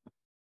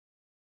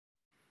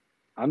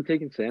 I'm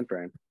taking San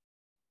Fran.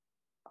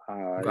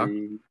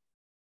 okay.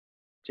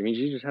 Jimmy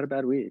G just had a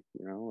bad week,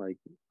 like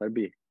let it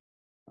be.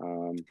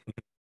 I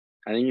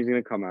think he's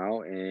going to come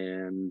out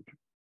and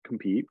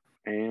compete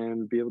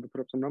and be able to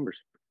put up some numbers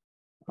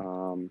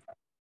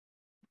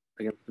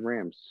against the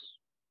Rams.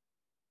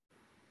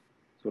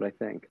 That's what I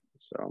think.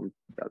 So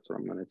that's what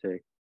I'm going to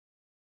take.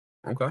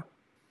 Okay.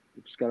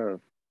 You just got to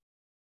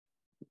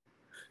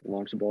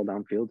launch the ball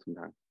downfield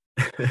sometime.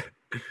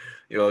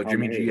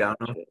 Jimmy G, I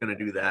don't know if he's going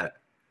to do that.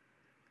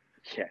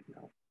 Yeah,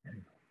 no.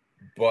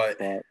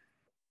 But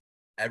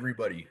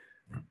everybody,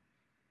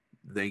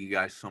 thank you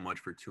guys so much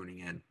for tuning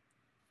in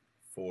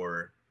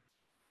for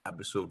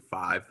episode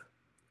 5.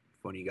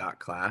 Funny Got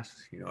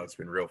Class. It's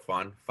been real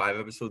fun. 5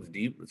 episodes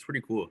deep. It's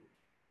pretty cool.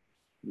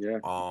 Yeah.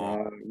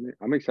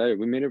 I'm excited.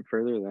 We made it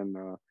further than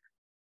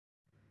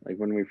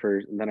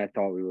than I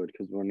thought we would,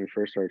 because when we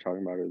first started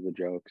talking about it, it was a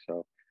joke.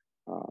 So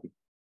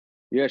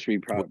you guys should be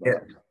proud of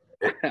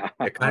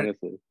us.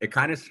 Honestly. It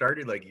kind of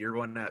started like year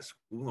 1 at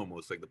school,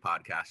 almost like the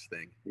podcast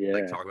thing. Yeah.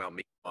 Like talking about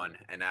making fun,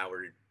 and now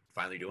we're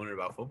finally doing it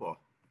about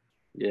football.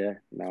 Yeah.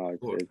 No,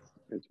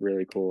 it's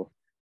really cool.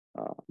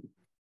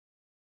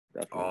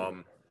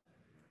 Definitely.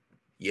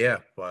 Yeah,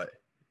 but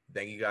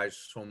thank you guys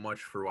so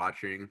much for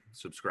watching,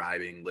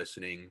 subscribing,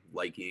 listening,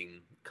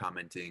 liking,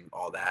 commenting,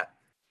 all that.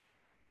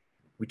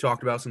 We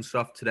talked about some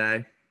stuff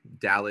today.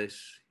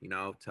 Dallas,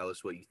 tell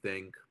us what you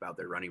think about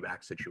their running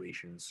back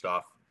situation and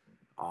stuff.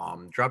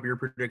 Drop your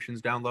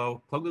predictions down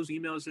low. Plug those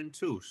emails in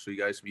too, so you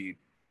guys can be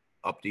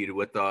updated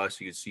with us.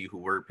 You can see who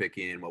we're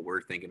picking, what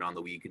we're thinking on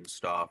the week and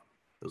stuff.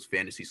 Those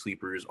fantasy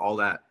sleepers, all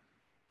that.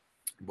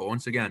 But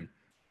once again,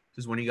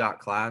 this is When You Got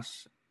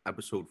Class,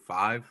 episode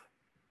 5.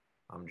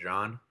 I'm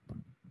John.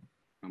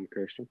 I'm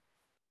Christian.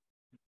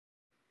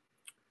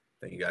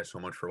 Thank you guys so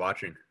much for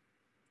watching.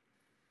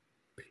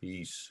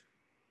 Peace.